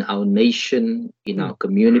in our nation, in our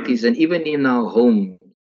communities, and even in our home.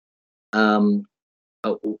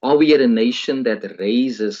 Are we a nation that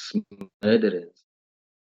raises murderers?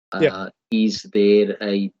 Is there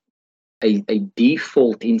a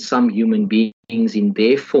default in some human beings in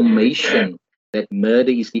their formation that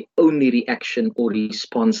murder is the only reaction or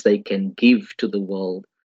response they can give to the world,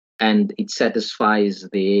 and it satisfies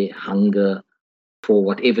their hunger for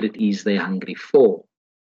whatever it is they're hungry for?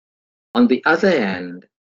 On the other hand,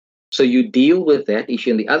 so you deal with that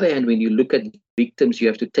issue. On the other hand, when you look at victims, you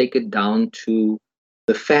have to take it down to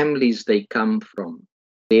the families they come from,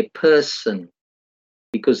 their person,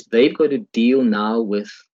 because they've got to deal now with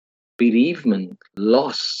bereavement,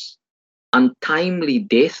 loss, untimely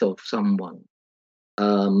death of someone.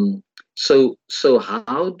 So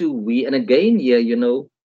how do we? And again, here,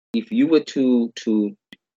 if you were to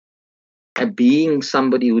being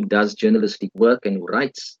somebody who does journalistic work and who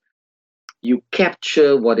writes, you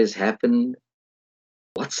capture what has happened.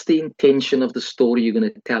 What's the intention of the story you're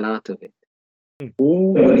going to tell out of it?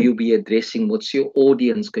 Who will you be addressing? What's your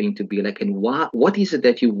audience going to be like? And what is it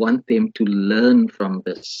that you want them to learn from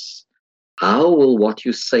this? How will what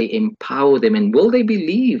you say empower them? And will they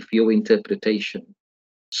believe your interpretation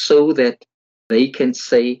so that they can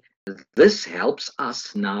say, this helps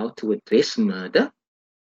us now to address murder.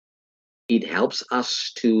 It helps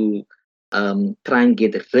us to try and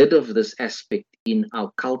get rid of this aspect in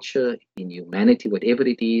our culture, in humanity, whatever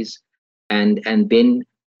it is. And then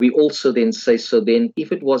we also then say, so then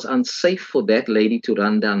if it was unsafe for that lady to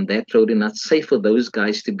run down that road and not safe for those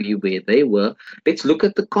guys to be where they were, let's look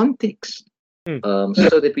at the context. So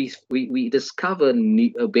that we discover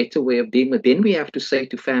a better way of dealing with. Then we have to say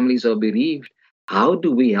to families who are bereaved, how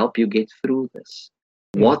do we help you get through this?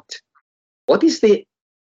 What is the,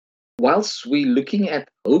 whilst we're looking at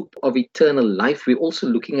hope of eternal life, we're also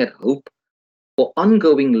looking at hope for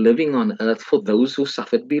ongoing living on earth for those who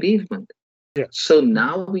suffered bereavement. Yeah. So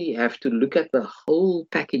now we have to look at the whole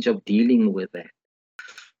package of dealing with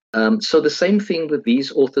that. So the same thing with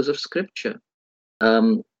these authors of scripture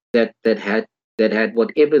that had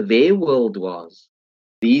whatever their world was.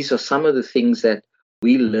 These are some of the things that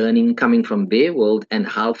we're learning coming from their world and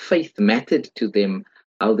how faith mattered to them,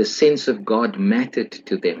 how the sense of God mattered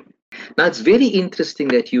to them. Now, it's very interesting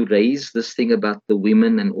that you raise this thing about the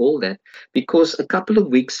women and all that, because a couple of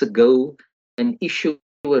weeks ago, an issue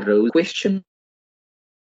arose, question,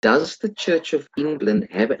 does the Church of England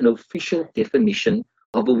have an official definition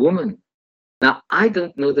of a woman? Now, I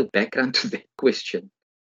don't know the background to that question,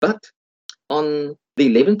 but on the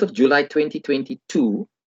 11th of July 2022,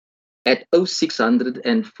 at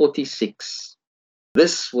 0646,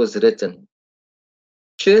 this was written.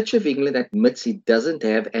 Church of England admits it doesn't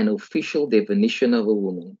have an official definition of a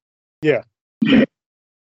woman. Yeah.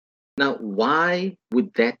 Now, why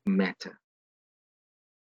would that matter?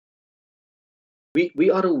 We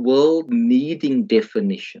are a world needing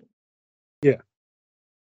definition. Yeah.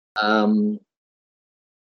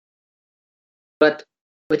 But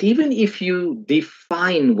even if you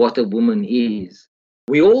define what a woman is,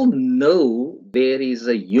 we all know there is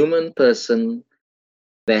a human person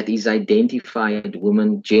that is identified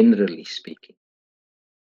woman, generally speaking.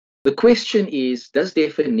 The question is, does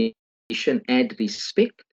definition add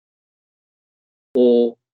respect?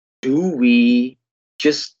 Or do we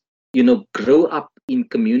just, grow up in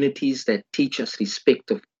communities that teach us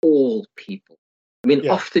respect of all people? I mean,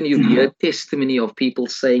 often you hear testimony of people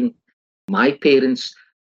saying, my parents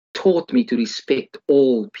taught me to respect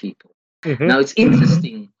all people. Now, it's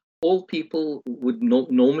interesting. All people would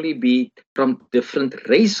normally be from different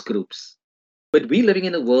race groups. But we're living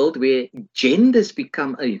in a world where genders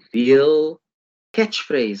become a real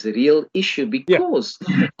catchphrase, a real issue because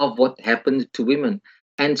of what happened to women.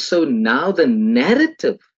 And so now the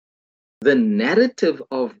narrative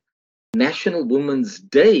of National Women's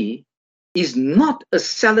Day is not a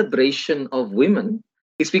celebration of women.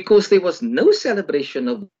 It's because there was no celebration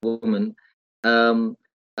of women.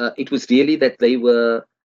 It was really that they were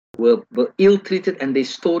ill-treated and their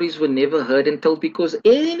stories were never heard and told, because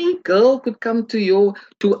any girl could come to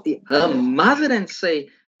her mother and say,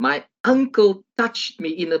 my uncle touched me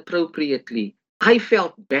inappropriately. I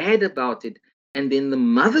felt bad about it. And then the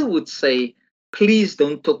mother would say, please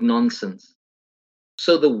don't talk nonsense.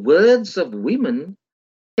 So the words of women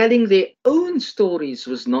telling their own stories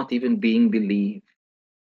was not even being believed.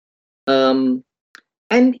 And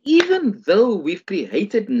even though we've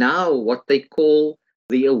created now what they call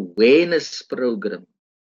the awareness program,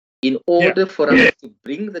 in order for us to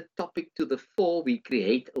bring the topic to the fore, we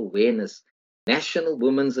create awareness. National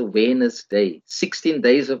Women's Awareness Day, 16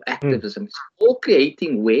 days of activism. It's all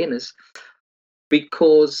creating awareness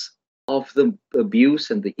because of the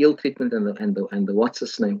abuse and the ill treatment and the what's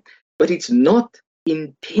his name. But it's not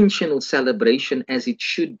intentional celebration as it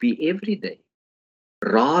should be every day.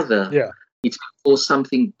 Rather, it's because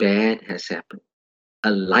something bad has happened.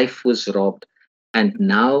 A life was robbed, and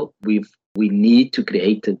now we need to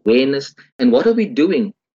create awareness. And what are we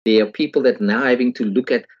doing? There are people that now having to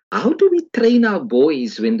look at, how do we train our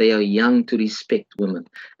boys when they are young to respect women?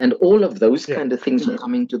 And all of those kind of things are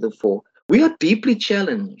coming to the fore. We are deeply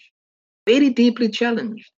challenged, very deeply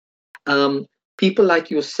challenged. People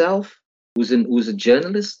like yourself, who's a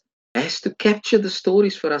journalist, has to capture the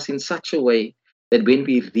stories for us in such a way that when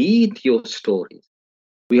we read your stories,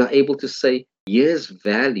 we are able to say, here's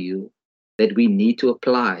value that we need to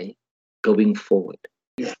apply going forward.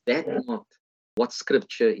 Is that not what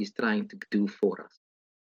Scripture is trying to do for us?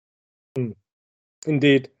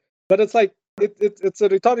 Indeed. But it's like, it's a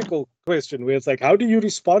rhetorical question where it's like, how do you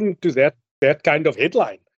respond to that kind of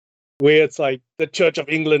headline? Where it's like, the Church of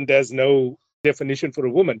England has no definition for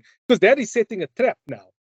a woman, because that is setting a trap now,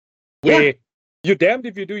 where you're damned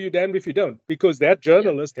if you do, you're damned if you don't, because that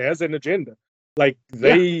journalist has an agenda. Like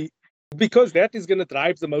because that is going to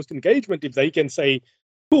drive the most engagement. If they can say,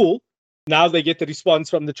 cool, now they get the response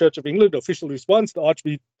from the Church of England, official response.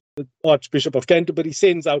 The Archbishop of Canterbury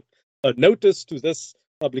sends out a notice to this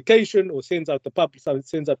publication, or sends out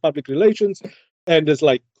public relations, and is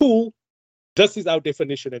like, cool, this is our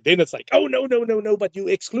definition. And then it's like, oh, no, but you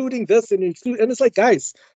excluding this and and it's like,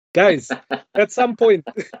 guys, at some point,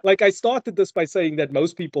 like, I started this by saying that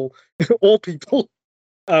most people, all people,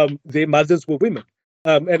 their mothers were women.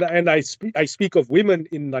 And I speak of women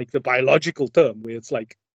in like the biological term, where it's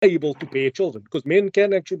like able to bear children, because men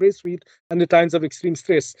can actually breastfeed under times of extreme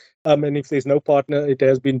stress. And if there's no partner, it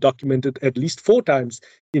has been documented at least 4 times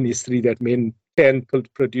in history that men can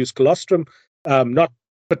produce colostrum, not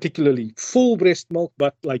particularly full breast milk,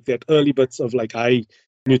 but like that early bits of like high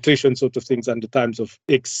nutrition sort of things under times of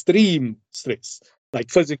extreme stress, like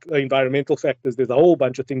physical, environmental factors. There's a whole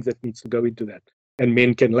bunch of things that needs to go into that, and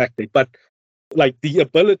men can lactate. But like the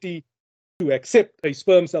ability to accept a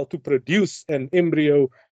sperm cell to produce an embryo,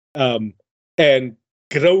 and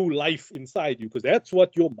grow life inside you, because that's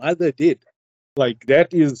what your mother did. Like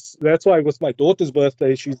that's why with my daughter's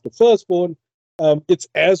birthday, she's the firstborn. It's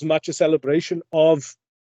as much a celebration of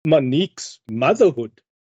Monique's motherhood,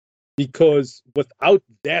 because without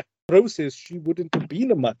that process, she wouldn't have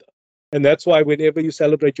been a mother. And that's why whenever you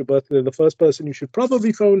celebrate your birthday, the first person you should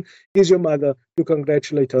probably phone is your mother, to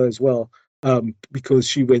congratulate her as well, because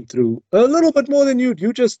she went through a little bit more than you.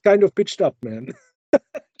 You just kind of pitched up, man.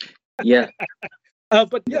 Yeah.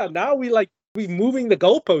 But yeah, now we're moving the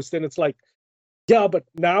goalpost, and it's like, yeah, but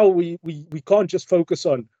now we can't just focus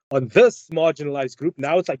on this marginalized group.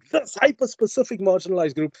 Now it's like this hyper-specific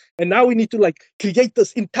marginalized group, and now we need to like create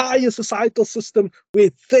this entire societal system where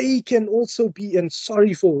they can also be, and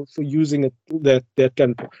sorry for using it, that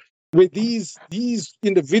kind of, where these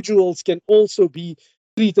individuals can also be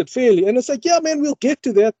treated fairly. And it's like, yeah, man, we'll get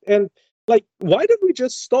to that. And like, why don't we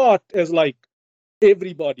just start as like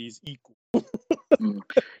everybody's equal?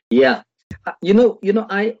 Yeah.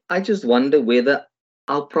 I just wonder whether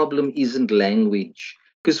our problem isn't language.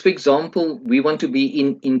 Because, for example, we want to be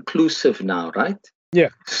inclusive now, right? Yeah.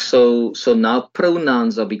 So now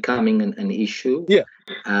pronouns are becoming an issue. Yeah.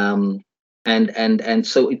 And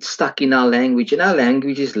so it's stuck in our language, and our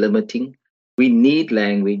language is limiting. We need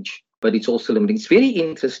language, but it's also limiting. It's very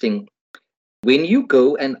interesting. When you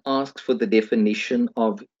go and ask for the definition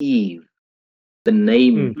of Eve, the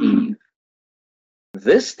name Eve,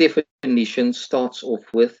 this definition starts off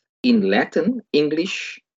with, in Latin,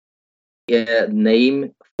 English, a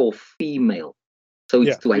name for female. So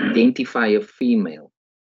it's to identify a female.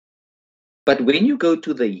 But when you go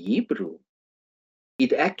to the Hebrew,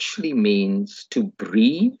 it actually means to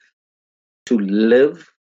breathe, to live,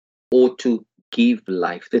 or to give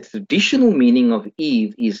life. The traditional meaning of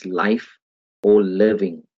Eve is life or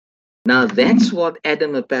living. Now, that's what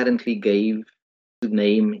Adam apparently gave to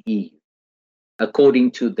name Eve,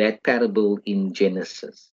 according to that parable in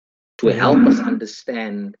Genesis, to help us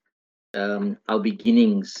understand our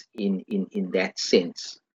beginnings in that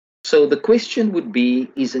sense. So the question would be,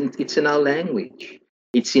 it's in our language.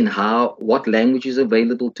 It's in what language is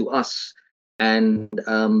available to us. And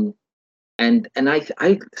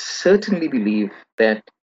I certainly believe that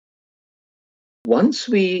once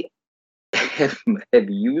we have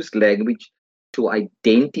used language to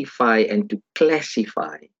identify and to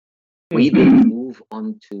classify, we then move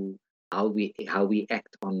on to how we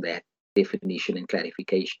act on that definition and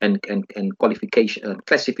clarification and qualification,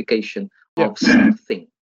 classification of something.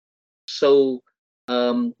 So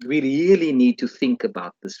we really need to think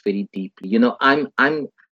about this very deeply.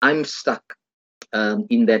 I'm stuck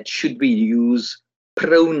in that. Should we use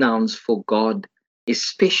pronouns for God,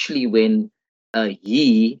 especially when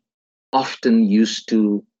ye often used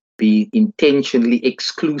to be intentionally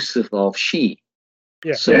exclusive of she?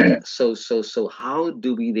 Yeah. So how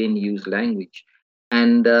do we then use language?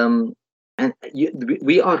 And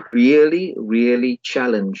we are really, really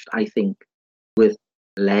challenged, I think, with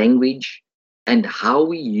language and how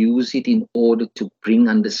we use it in order to bring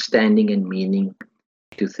understanding and meaning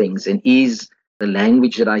to things. And is the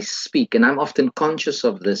language that I speak, and I'm often conscious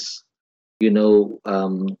of this, when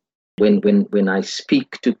I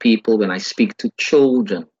speak to people, when I speak to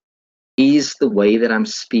children, is the way that I'm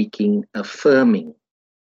speaking affirming?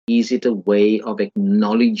 Is it a way of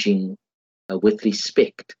acknowledging with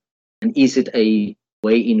respect? And is it a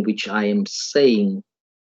way in which I am saying,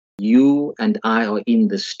 you and I are in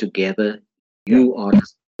this together. You are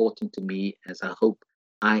as important to me as I hope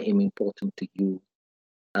I am important to you.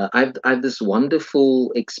 I've this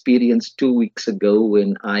wonderful experience 2 weeks ago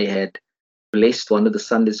when I had blessed one of the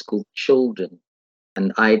Sunday school children,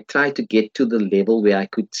 and I tried to get to the level where I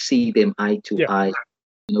could see them eye to Yeah. eye.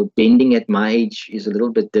 Bending at my age is a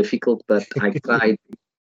little bit difficult, but I tried.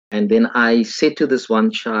 And then I said to this one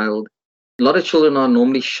child, a lot of children are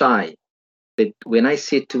normally shy, but when I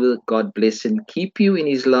said to her, God bless and keep you in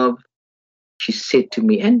his love, she said to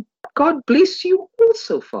me, and God bless you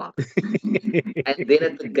also, Father. And then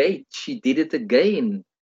at the gate, she did it again.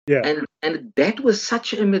 Yeah. And that was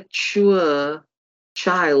such a mature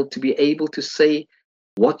child to be able to say,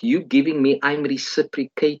 what you giving me, I'm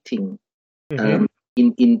reciprocating Mhm.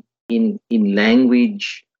 in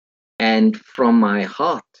language and from my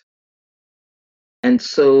heart. And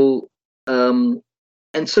so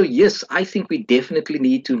yes, I think we definitely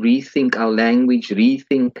need to rethink our language,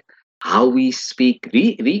 rethink how we speak,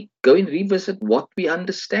 go and revisit what we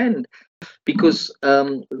understand. Because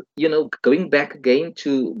going back again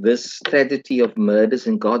to this tragedy of murders,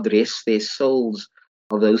 and God rest their souls,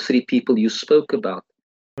 of those 3 people you spoke about.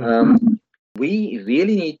 We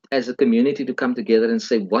really need, as a community, to come together and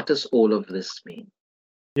say, what does all of this mean?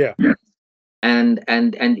 Yeah.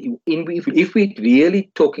 If we're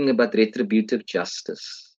really talking about retributive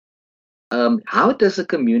justice, how does a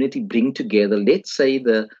community bring together, let's say,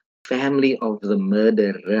 the family of the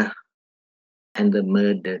murderer and the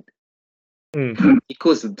murdered?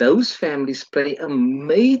 Because those families play a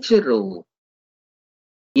major role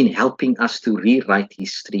in helping us to rewrite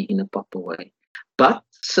history in a proper way. But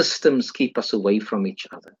systems keep us away from each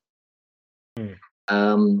other.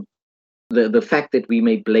 The fact that we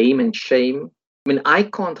may blame and shame. I mean, I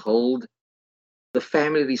can't hold the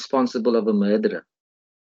family responsible of a murderer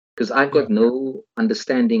because I've got no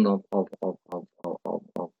understanding of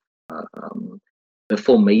the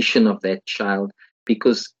formation of that child.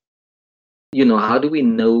 Because how do we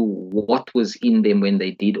know what was in them when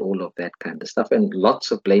they did all of that kind of stuff? And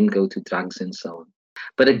lots of blame go to drugs and so on.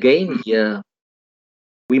 But again, here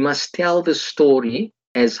we must tell the story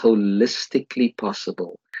as holistically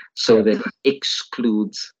possible, so that it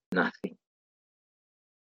excludes nothing.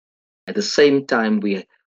 At the same time, we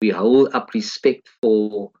hold up respect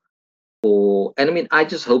for, and I mean, I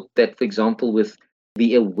just hope that, for example, with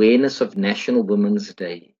the awareness of National Women's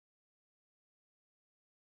Day,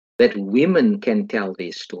 that women can tell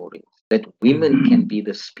their stories, that women can be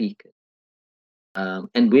the speakers,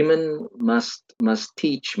 and women must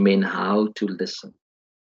teach men how to listen.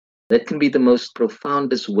 That can be the most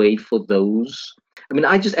profoundest way for those. I mean,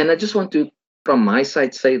 I just want to, from my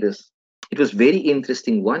side, say this. It was very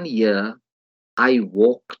interesting. One year, I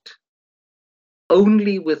walked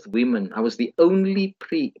only with women. I was the only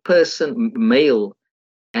person, male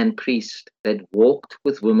and priest, that walked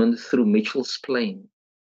with women through Mitchell's Plain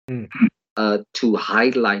to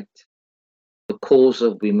highlight the cause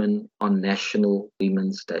of women on National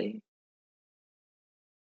Women's Day.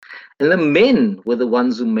 And the men were the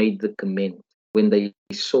ones who made the comment when they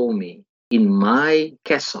saw me in my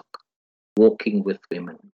cassock walking with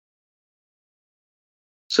women,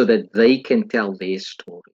 so that they can tell their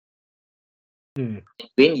story. When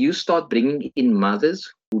you start bringing in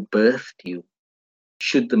mothers who birthed you,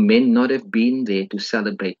 should the men not have been there to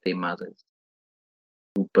celebrate their mothers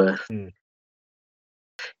who birthed?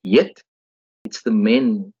 Yet, it's the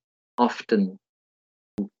men often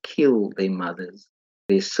who kill their mothers,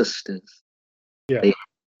 their sisters. Yeah.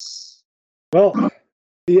 Well,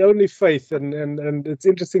 the only faith, and it's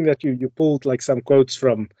interesting that you pulled like some quotes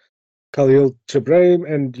from Khalil Gibran,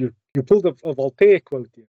 and you pulled a Voltaire quote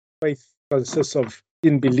here. Faith consists of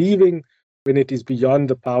in believing when it is beyond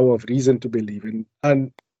the power of reason to believe in.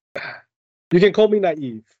 And you can call me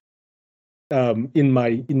naive in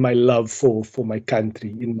my love for my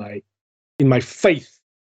country, in my faith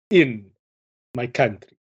in my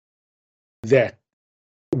country, that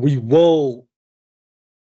we will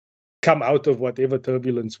come out of whatever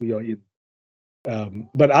turbulence we are in.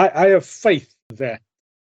 But I have faith that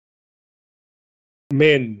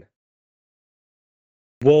men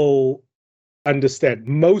will understand,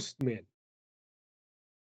 most men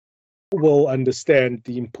will understand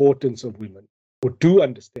the importance of women, or do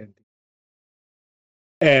understand it,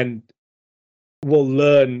 and will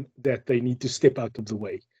learn that they need to step out of the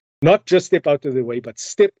way. Not just step out of the way, but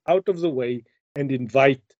step out of the way and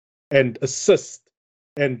invite and assist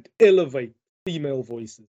and elevate female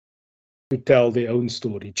voices to tell their own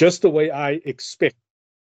story, just the way I expect,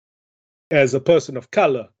 as a person of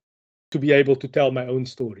color, to be able to tell my own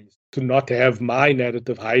stories, to not have my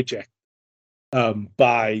narrative hijacked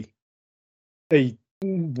by a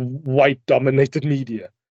white-dominated media.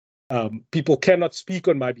 People cannot speak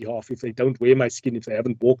on my behalf if they don't wear my skin, if they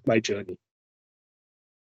haven't walked my journey.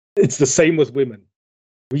 It's the same with women.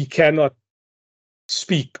 We cannot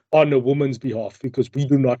speak on a woman's behalf because we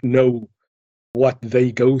do not know what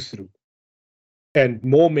they go through. And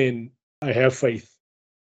more men, I have faith,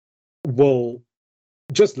 will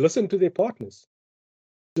just listen to their partners,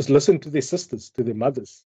 just listen to their sisters, to their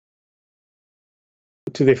mothers,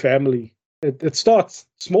 to their family. It starts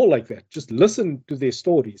small like that. Just listen to their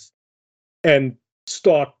stories and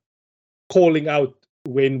start calling out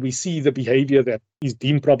when we see the behavior that is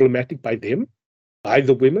deemed problematic by them, by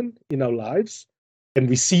the women in our lives, and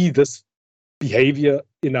we see this behavior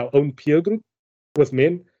in our own peer group with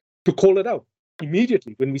men, to call it out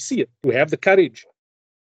immediately when we see it, to have the courage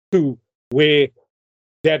to, where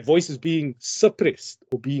that voice is being suppressed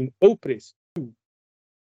or being oppressed, to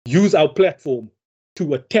use our platform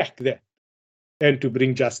to attack that and to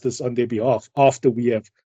bring justice on their behalf after we have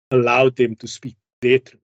allowed them to speak their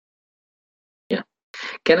truth. Yeah.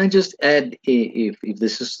 Can I just add, if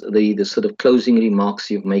this is the sort of closing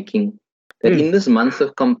remarks you're making, that in this month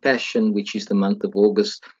of compassion, which is the month of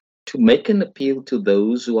August, to make an appeal to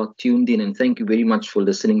those who are tuned in, and thank you very much for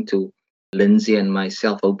listening to Lindsay and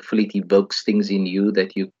myself. Hopefully it evokes things in you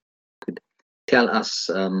that you could tell us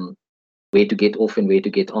where to get off and where to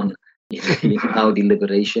get on in our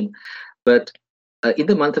deliberation. But in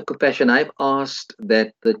the month of compassion, I've asked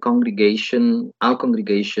that the congregation, our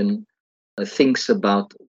congregation, thinks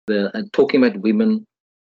about talking about women,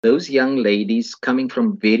 those young ladies coming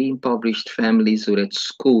from very impoverished families or at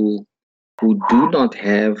school, who do not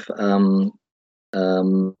have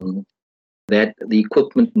that the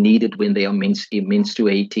equipment needed when they are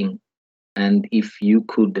menstruating. And if you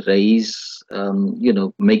could raise,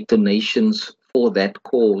 make donations for that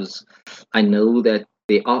cause. I know that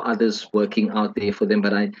there are others working out there for them,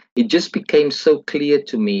 but it just became so clear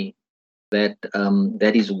to me that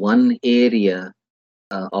that is one area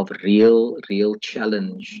of real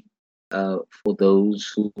challenge for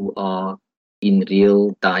those who are in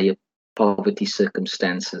real dire poverty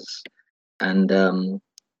circumstances, and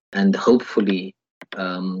hopefully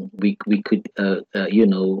we could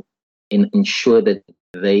ensure that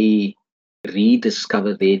they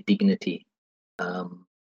rediscover their dignity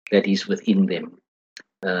that is within them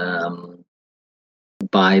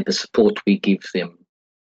by the support we give them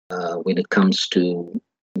when it comes to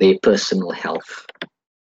their personal health.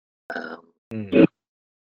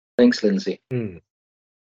 Thanks, Lindsay.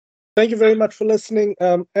 Thank you very much for listening.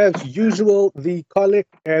 As usual, the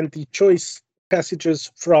collect and the choice passages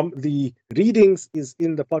from the readings is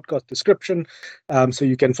in the podcast description. So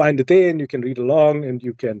you can find it there and you can read along, and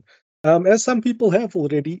you can, as some people have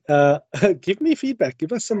already, give me feedback.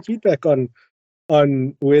 Give us some feedback on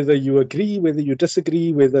whether you agree, whether you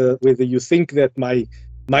disagree, whether you think that my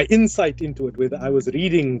insight into it, whether I was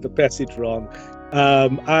reading the passage wrong.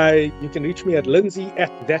 You can reach me at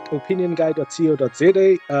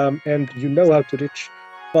lindsay@thatopinionguy.co.za, and you know how to reach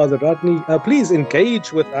Father Rodney. Please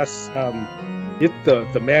engage with us. Hit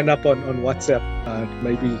the man up on WhatsApp.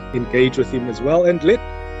 Maybe engage with him as well, and let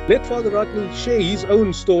Father Rodney share his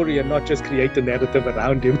own story and not just create a narrative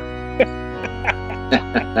around him.